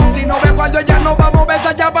chapi. Si no ves cuando ya no vamos a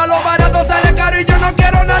esa chapa, lo barato sale caro y yo no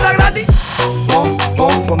quiero nada gratis. Pom,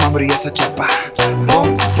 pom, pom, abrir esa chapa.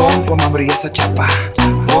 Pom, pom, pom, abrir esa chapa.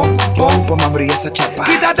 Pom, pom, pom, abrir esa chapa.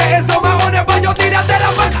 Quítate esos majones pa' yo tirarte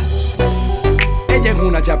la vaca. Ella es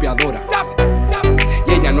una chapeadora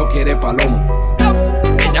y ella no quiere palomo.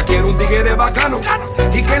 Ella quiere un tigre bacano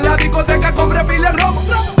y que en la discoteca compre pile romo.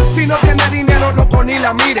 Si no tiene dinero, loco, ni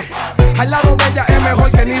la mire. Al lado de ella es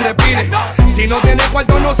mejor que ni respire. Si no tiene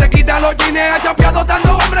cuarto, no se quita los jeans. Ha chapeado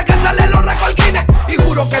tanto hombre que sale los recolquines. Y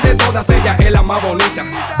juro que de todas ella es la más bonita,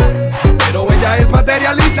 pero ella es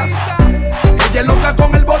materialista. Ella es loca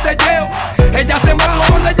con el botelleo. Ella se moja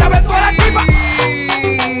cuando ella ve toda la chiva.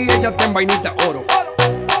 Ella está en vainita oro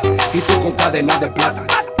y tú con cadena de plata.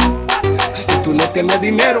 Si tú no tienes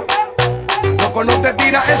dinero, loco, no te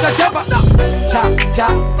tira esa chapa. Cha, cha,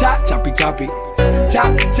 cha, chapi, chapi. Cha,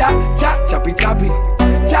 cha, cha, chapi, chapi.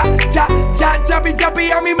 Cha, cha, cha, chapi,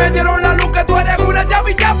 chapi. A mí me dieron la luz que tú eres una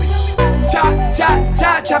chapi, chapi. Cha, cha,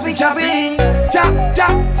 cha, chapi, chapi. Cha, cha,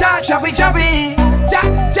 cha, chapi, chapi. Cha,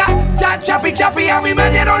 cha, cha, chapi, chapi. A mí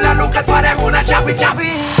me dieron la luz que tú eres una chapi,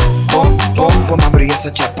 chapi. Pom, pom, pom, abrir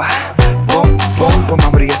esa chapa. Pom, pom, pom,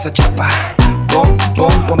 abrir esa chapa. Pom,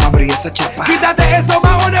 pom, pom, abrir esa chapa. Quítate eso,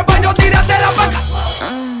 maones, pa' yo tírate la paca.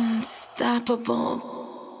 Unstoppable.